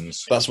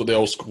regulations. That's what the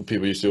old school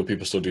people used to do.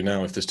 People still do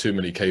now. If there's too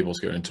many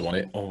cables going into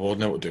one, we'll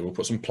know what to do. We'll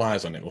put some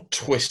pliers on it. We'll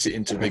twist it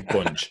into a big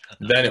bunch.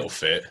 Then it'll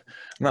fit,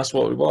 and that's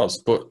what it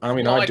was. But I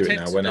mean, I do it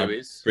now when I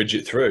bridge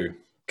it through.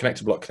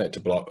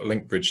 Connector block,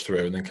 link bridge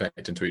through, and then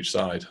connect into each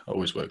side.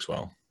 Always works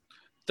well.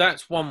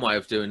 That's one way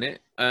of doing it.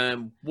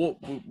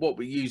 What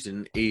we're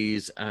using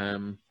is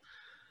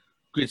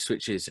grid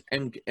switches,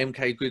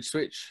 MK grid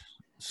switch.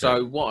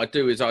 So what I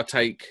do is I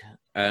take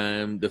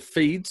the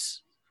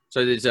feeds.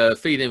 So there's a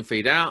feed in,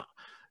 feed out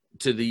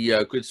to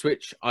the grid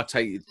switch. I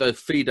take the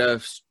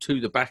feeder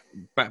to the back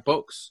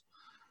box,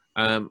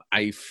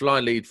 a fly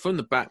lead from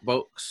the back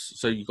box.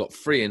 So you've got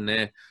 3 in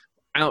there,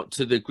 out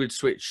to the grid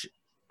switch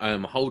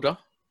holder.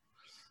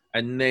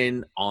 And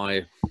then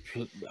I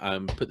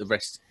put the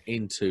rest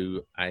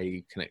into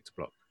a connector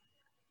block.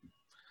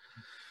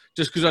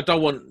 Just because I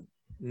don't want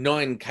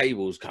 9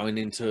 cables going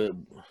into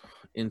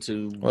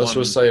well, that's what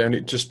I say.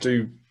 Only just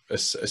do a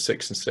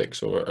 6 and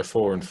 6 or a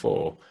 4 and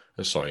 4.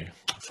 Sorry,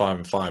 5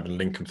 and 5, and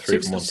link them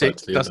through from one side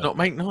to the other. Does not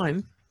make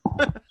 9.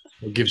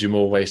 It gives you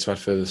more ways to add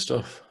further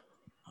stuff.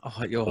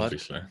 Oh, you're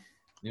obviously hard.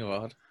 You're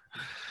hard.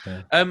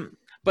 Yeah.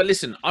 But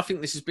listen, I think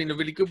this has been a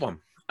really good one.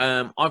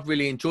 I've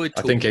really enjoyed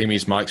talking. I think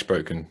Amy's mic's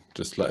broken.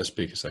 Just let her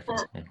speak a second.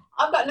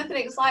 I've got nothing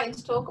exciting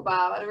to talk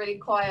about. I had a really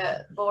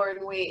quiet,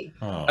 boring week.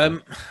 Oh.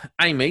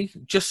 Amy,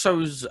 just so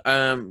as,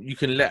 you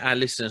can let our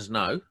listeners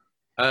know,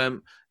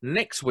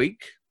 next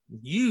week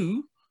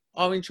you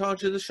are in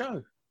charge of the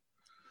show.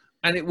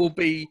 And it will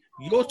be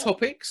your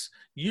topics.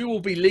 You will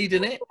be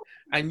leading it.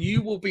 And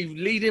you will be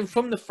leading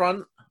from the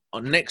front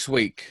on next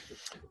week.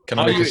 Can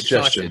I make a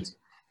suggestion?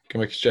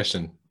 Can I make a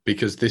suggestion?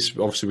 Because this,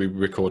 obviously, we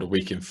record a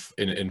week in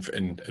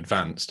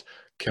advance.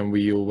 Can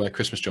we all wear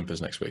Christmas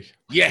jumpers next week?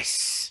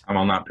 Yes. I'm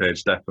on that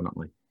page,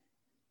 definitely.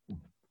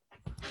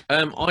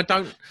 I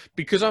don't,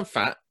 because I'm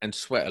fat and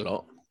sweat a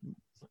lot,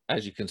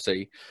 as you can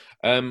see.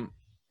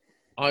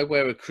 I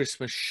wear a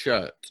Christmas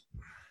shirt.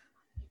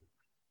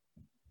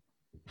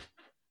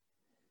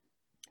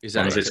 As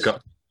long as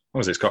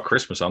it's got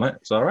Christmas on it,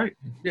 it's all right.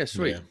 Yeah,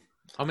 sweet. Yeah.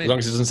 As long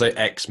as it doesn't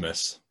say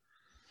Xmas.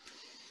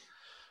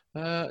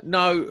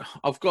 No,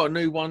 I've got a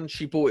new one.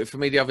 She bought it for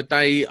me the other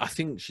day. I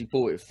think she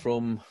bought it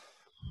from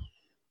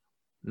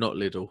not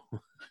Lidl.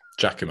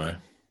 Giacomo.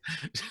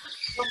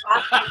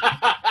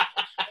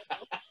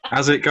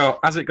 Has it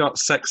got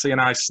sexy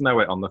and I snow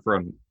it on the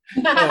front?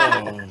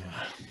 Oh.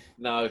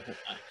 No,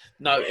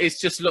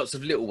 it's just lots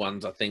of little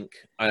ones, I think.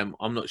 I'm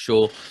not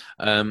sure.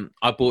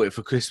 I bought it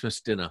for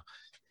Christmas dinner.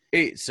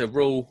 It's a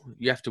rule.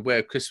 You have to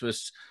wear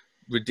Christmas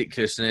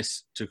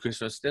ridiculousness to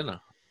Christmas dinner.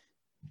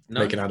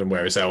 No. Making Adam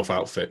wear his elf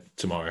outfit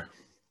tomorrow.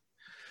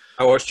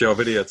 I watched your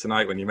video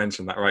tonight when you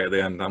mentioned that right at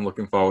the end. I'm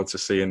looking forward to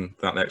seeing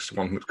that next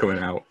one that's coming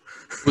out.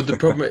 But the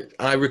problem is,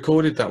 I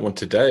recorded that one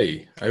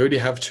today. I already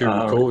have 2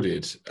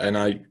 recorded, and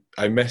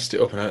I messed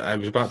it up, and I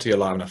was about to go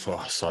live, and I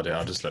thought, sod it,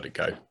 I'll just let it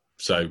go.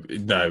 So,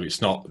 no,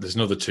 it's not. There's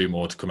another 2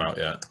 more to come out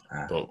yet.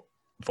 But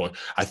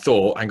I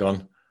thought, hang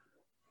on,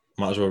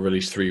 might as well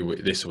release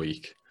 3 this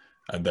week,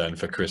 and then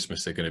for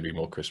Christmas, they're going to be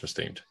more Christmas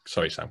themed.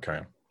 Sorry, Sam,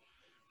 carry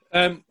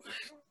on.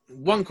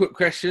 One quick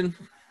question.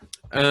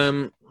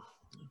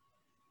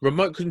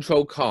 Remote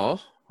control car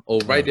or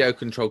radio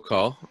control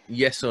car,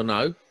 yes or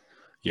no?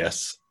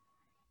 Yes.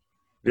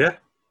 Yeah.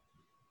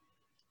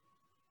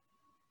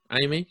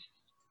 Amy?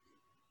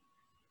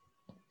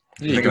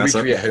 You can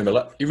recreate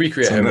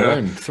Home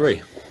Alone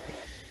 3.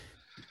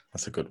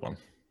 That's a good one.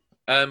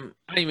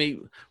 Amy,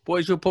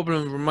 what is your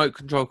problem with remote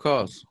control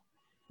cars?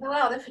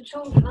 Well, they're for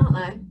children, aren't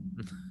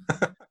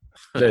they?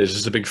 There's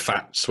just a big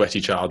fat sweaty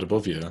child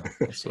above you.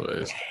 That's what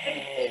it is.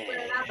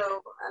 An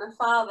adult and a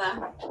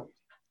father.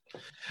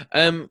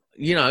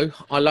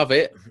 I love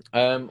it.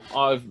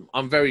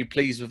 I'm very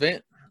pleased with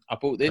it. I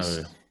bought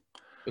this.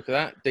 Look at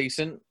that,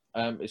 decent.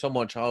 It's on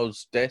my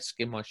child's desk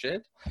in my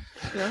shed.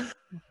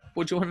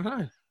 What do you want to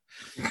know?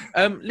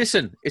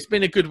 Listen, it's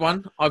been a good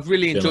one. I've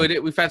really enjoyed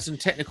it. We've had some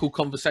technical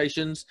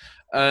conversations.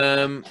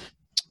 I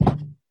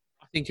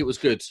think it was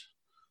good.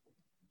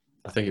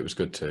 I think it was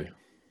good too.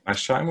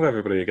 Nice chatting with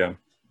everybody again.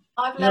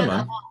 I've learned a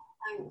lot.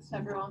 Thanks,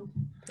 everyone.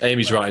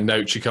 Amy's writing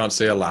notes. You can't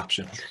see her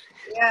laption.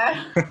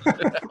 Yeah.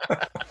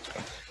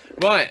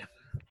 Right.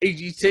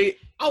 EGT.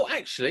 Oh,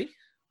 actually,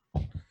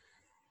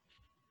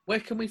 where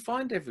can we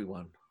find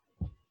everyone?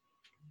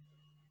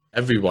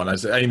 Everyone.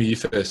 As Amy, you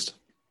first.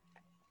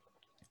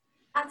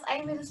 That's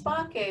Amy the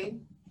Sparky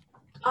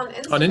on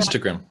Instagram. On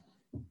Instagram.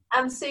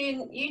 And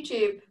soon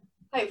YouTube.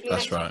 Hopefully.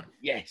 That's right.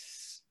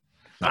 Yes.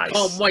 Nice. I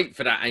can't wait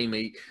for that,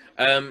 Amy.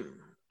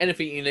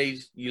 Anything you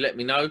need, you let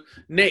me know.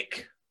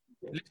 Nick,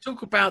 let's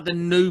talk about the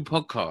new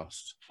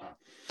podcast.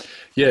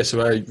 Yeah,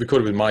 so I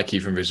recorded with Mikey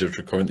from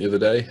Residual Current the other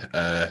day.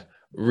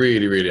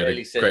 Really had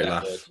a great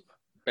laugh.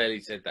 Barely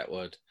said that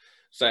word.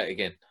 Say it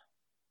again.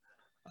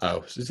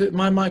 Oh, is it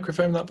my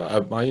microphone that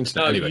bad? My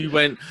internet? No, anyway. you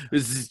went.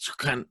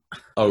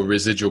 Oh,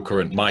 Residual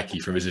Current. Mikey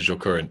from Residual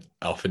Current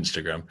off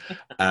Instagram.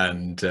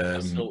 And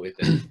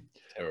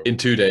in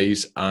 2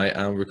 days, I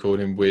am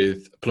recording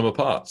with Plumber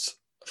Parts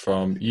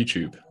from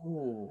YouTube.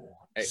 Ooh,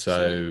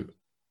 so,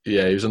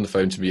 yeah, he was on the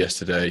phone to me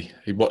yesterday.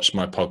 He watched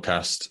my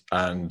podcast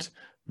and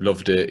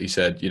loved it. He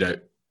said,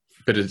 a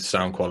bit of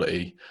sound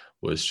quality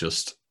was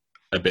just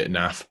a bit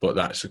naff, but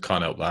that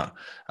can't help that.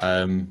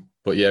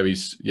 But yeah,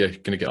 he's going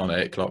to get on at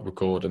 8 o'clock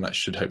record, and that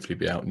should hopefully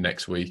be out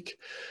next week.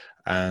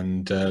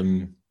 And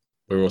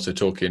we're also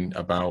talking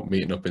about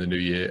meeting up in the new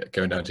year,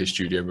 going down to his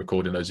studio,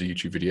 recording loads of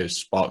YouTube videos,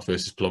 Spark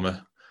versus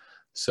Plumber.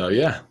 So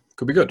yeah,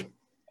 could be good.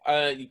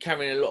 You're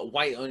carrying a lot of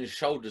weight on your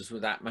shoulders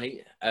with that,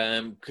 mate.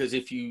 Because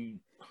if you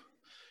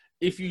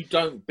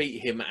don't beat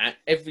him at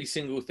every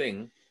single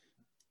thing,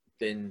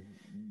 then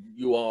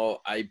you are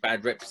a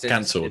bad representative.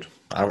 Cancelled.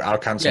 I'll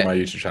cancel my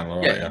YouTube channel.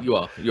 All yeah, right, you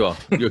are.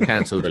 You're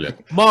cancelled.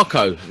 Brilliant.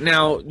 Marco,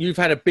 now you've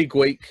had a big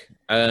week.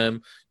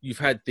 You've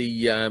had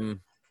the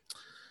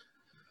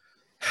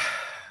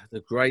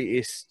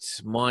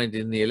greatest mind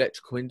in the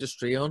electrical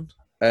industry on,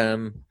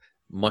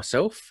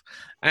 myself,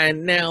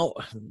 and now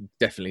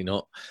definitely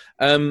not.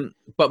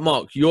 But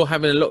Mark, you're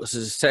having a lot of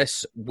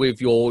success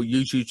with your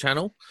YouTube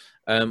channel,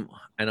 and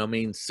I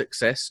mean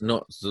success,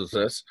 not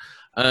success.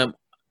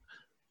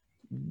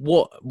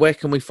 Where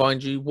can we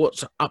find you?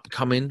 What's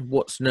upcoming?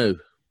 What's new?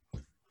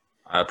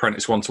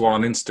 Apprentice 1-to-1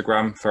 on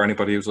Instagram for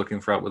anybody who's looking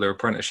for help with their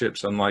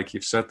apprenticeships. And like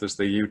you've said, there's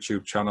the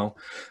YouTube channel.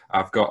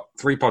 I've got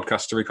 3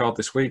 podcasts to record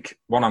this week.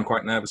 One I'm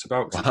quite nervous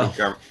about.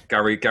 Wow.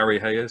 Gary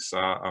Hayes.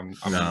 I'm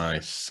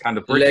nice. Kind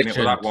of breaking it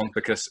with that one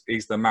because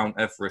he's the Mount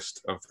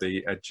Everest of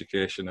the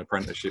education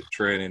apprenticeship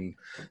training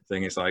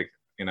thing. It's like,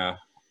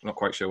 I'm not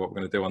quite sure what we're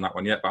going to do on that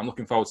one yet, but I'm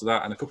looking forward to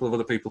that, and a couple of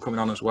other people coming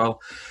on as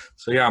well.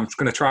 So yeah, I'm just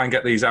going to try and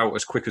get these out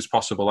as quick as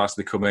possible as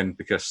they come in,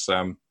 because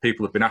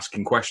people have been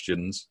asking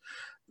questions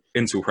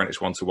into Apprentice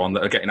 1-to-1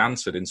 that are getting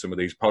answered in some of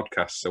these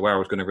podcasts. So where I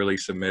was going to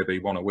release them maybe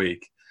one a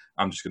week,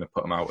 I'm just going to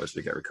put them out as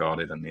they get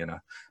recorded, and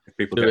if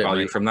people get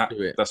value from that,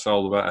 that's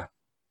all the better.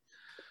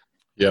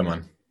 Yeah,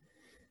 man.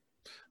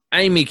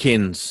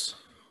 Amykins.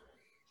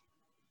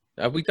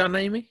 Have we done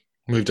Amy?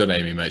 We've done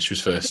Amy, mate. She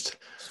was first.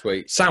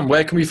 Sweet. Sam,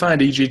 where can we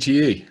find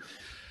EGTE?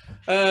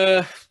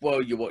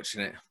 Well, you're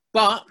watching it.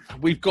 But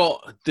we've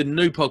got the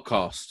new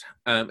podcast.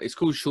 It's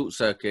called Short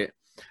Circuit,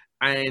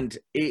 and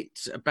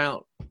it's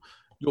about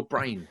your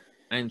brain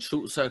and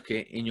short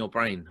circuit in your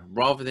brain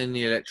rather than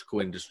the electrical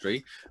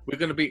industry. We're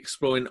going to be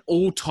exploring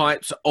all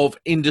types of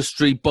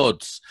industry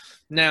bods.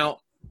 Now,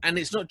 and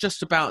it's not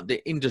just about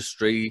the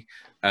industry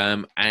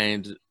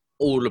and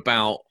all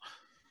about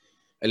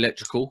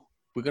electrical.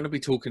 We're going to be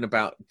talking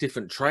about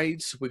different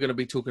trades. We're going to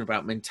be talking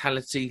about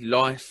mentality,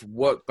 life,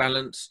 work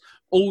balance,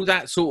 all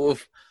that sort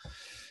of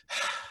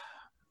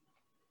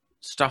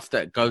stuff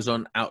that goes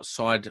on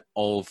outside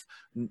of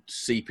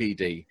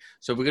CPD.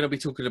 So we're going to be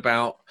talking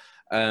about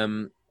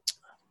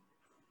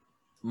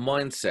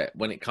mindset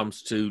when it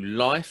comes to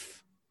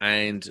life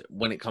and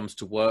when it comes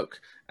to work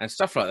and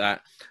stuff like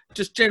that.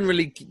 Just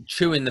generally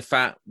chewing the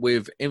fat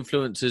with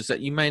influencers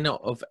that you may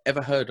not have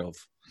ever heard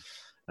of.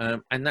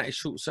 And that is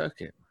Short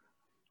Circuit.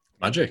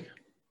 Magic.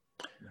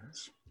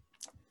 Yes.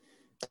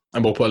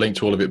 And we'll put a link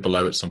to all of it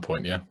below at some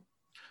point, yeah?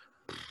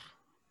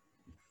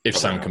 If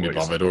Sam can be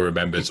bothered or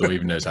remembers or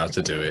even knows how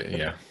to do it,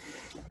 yeah.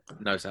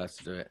 Knows how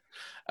to do it.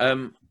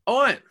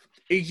 All right,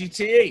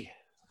 EGTE,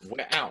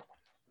 we're out.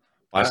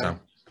 Bye, Sam.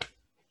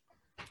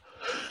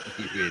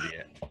 You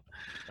idiot.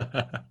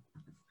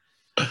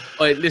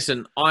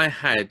 Listen, I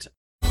had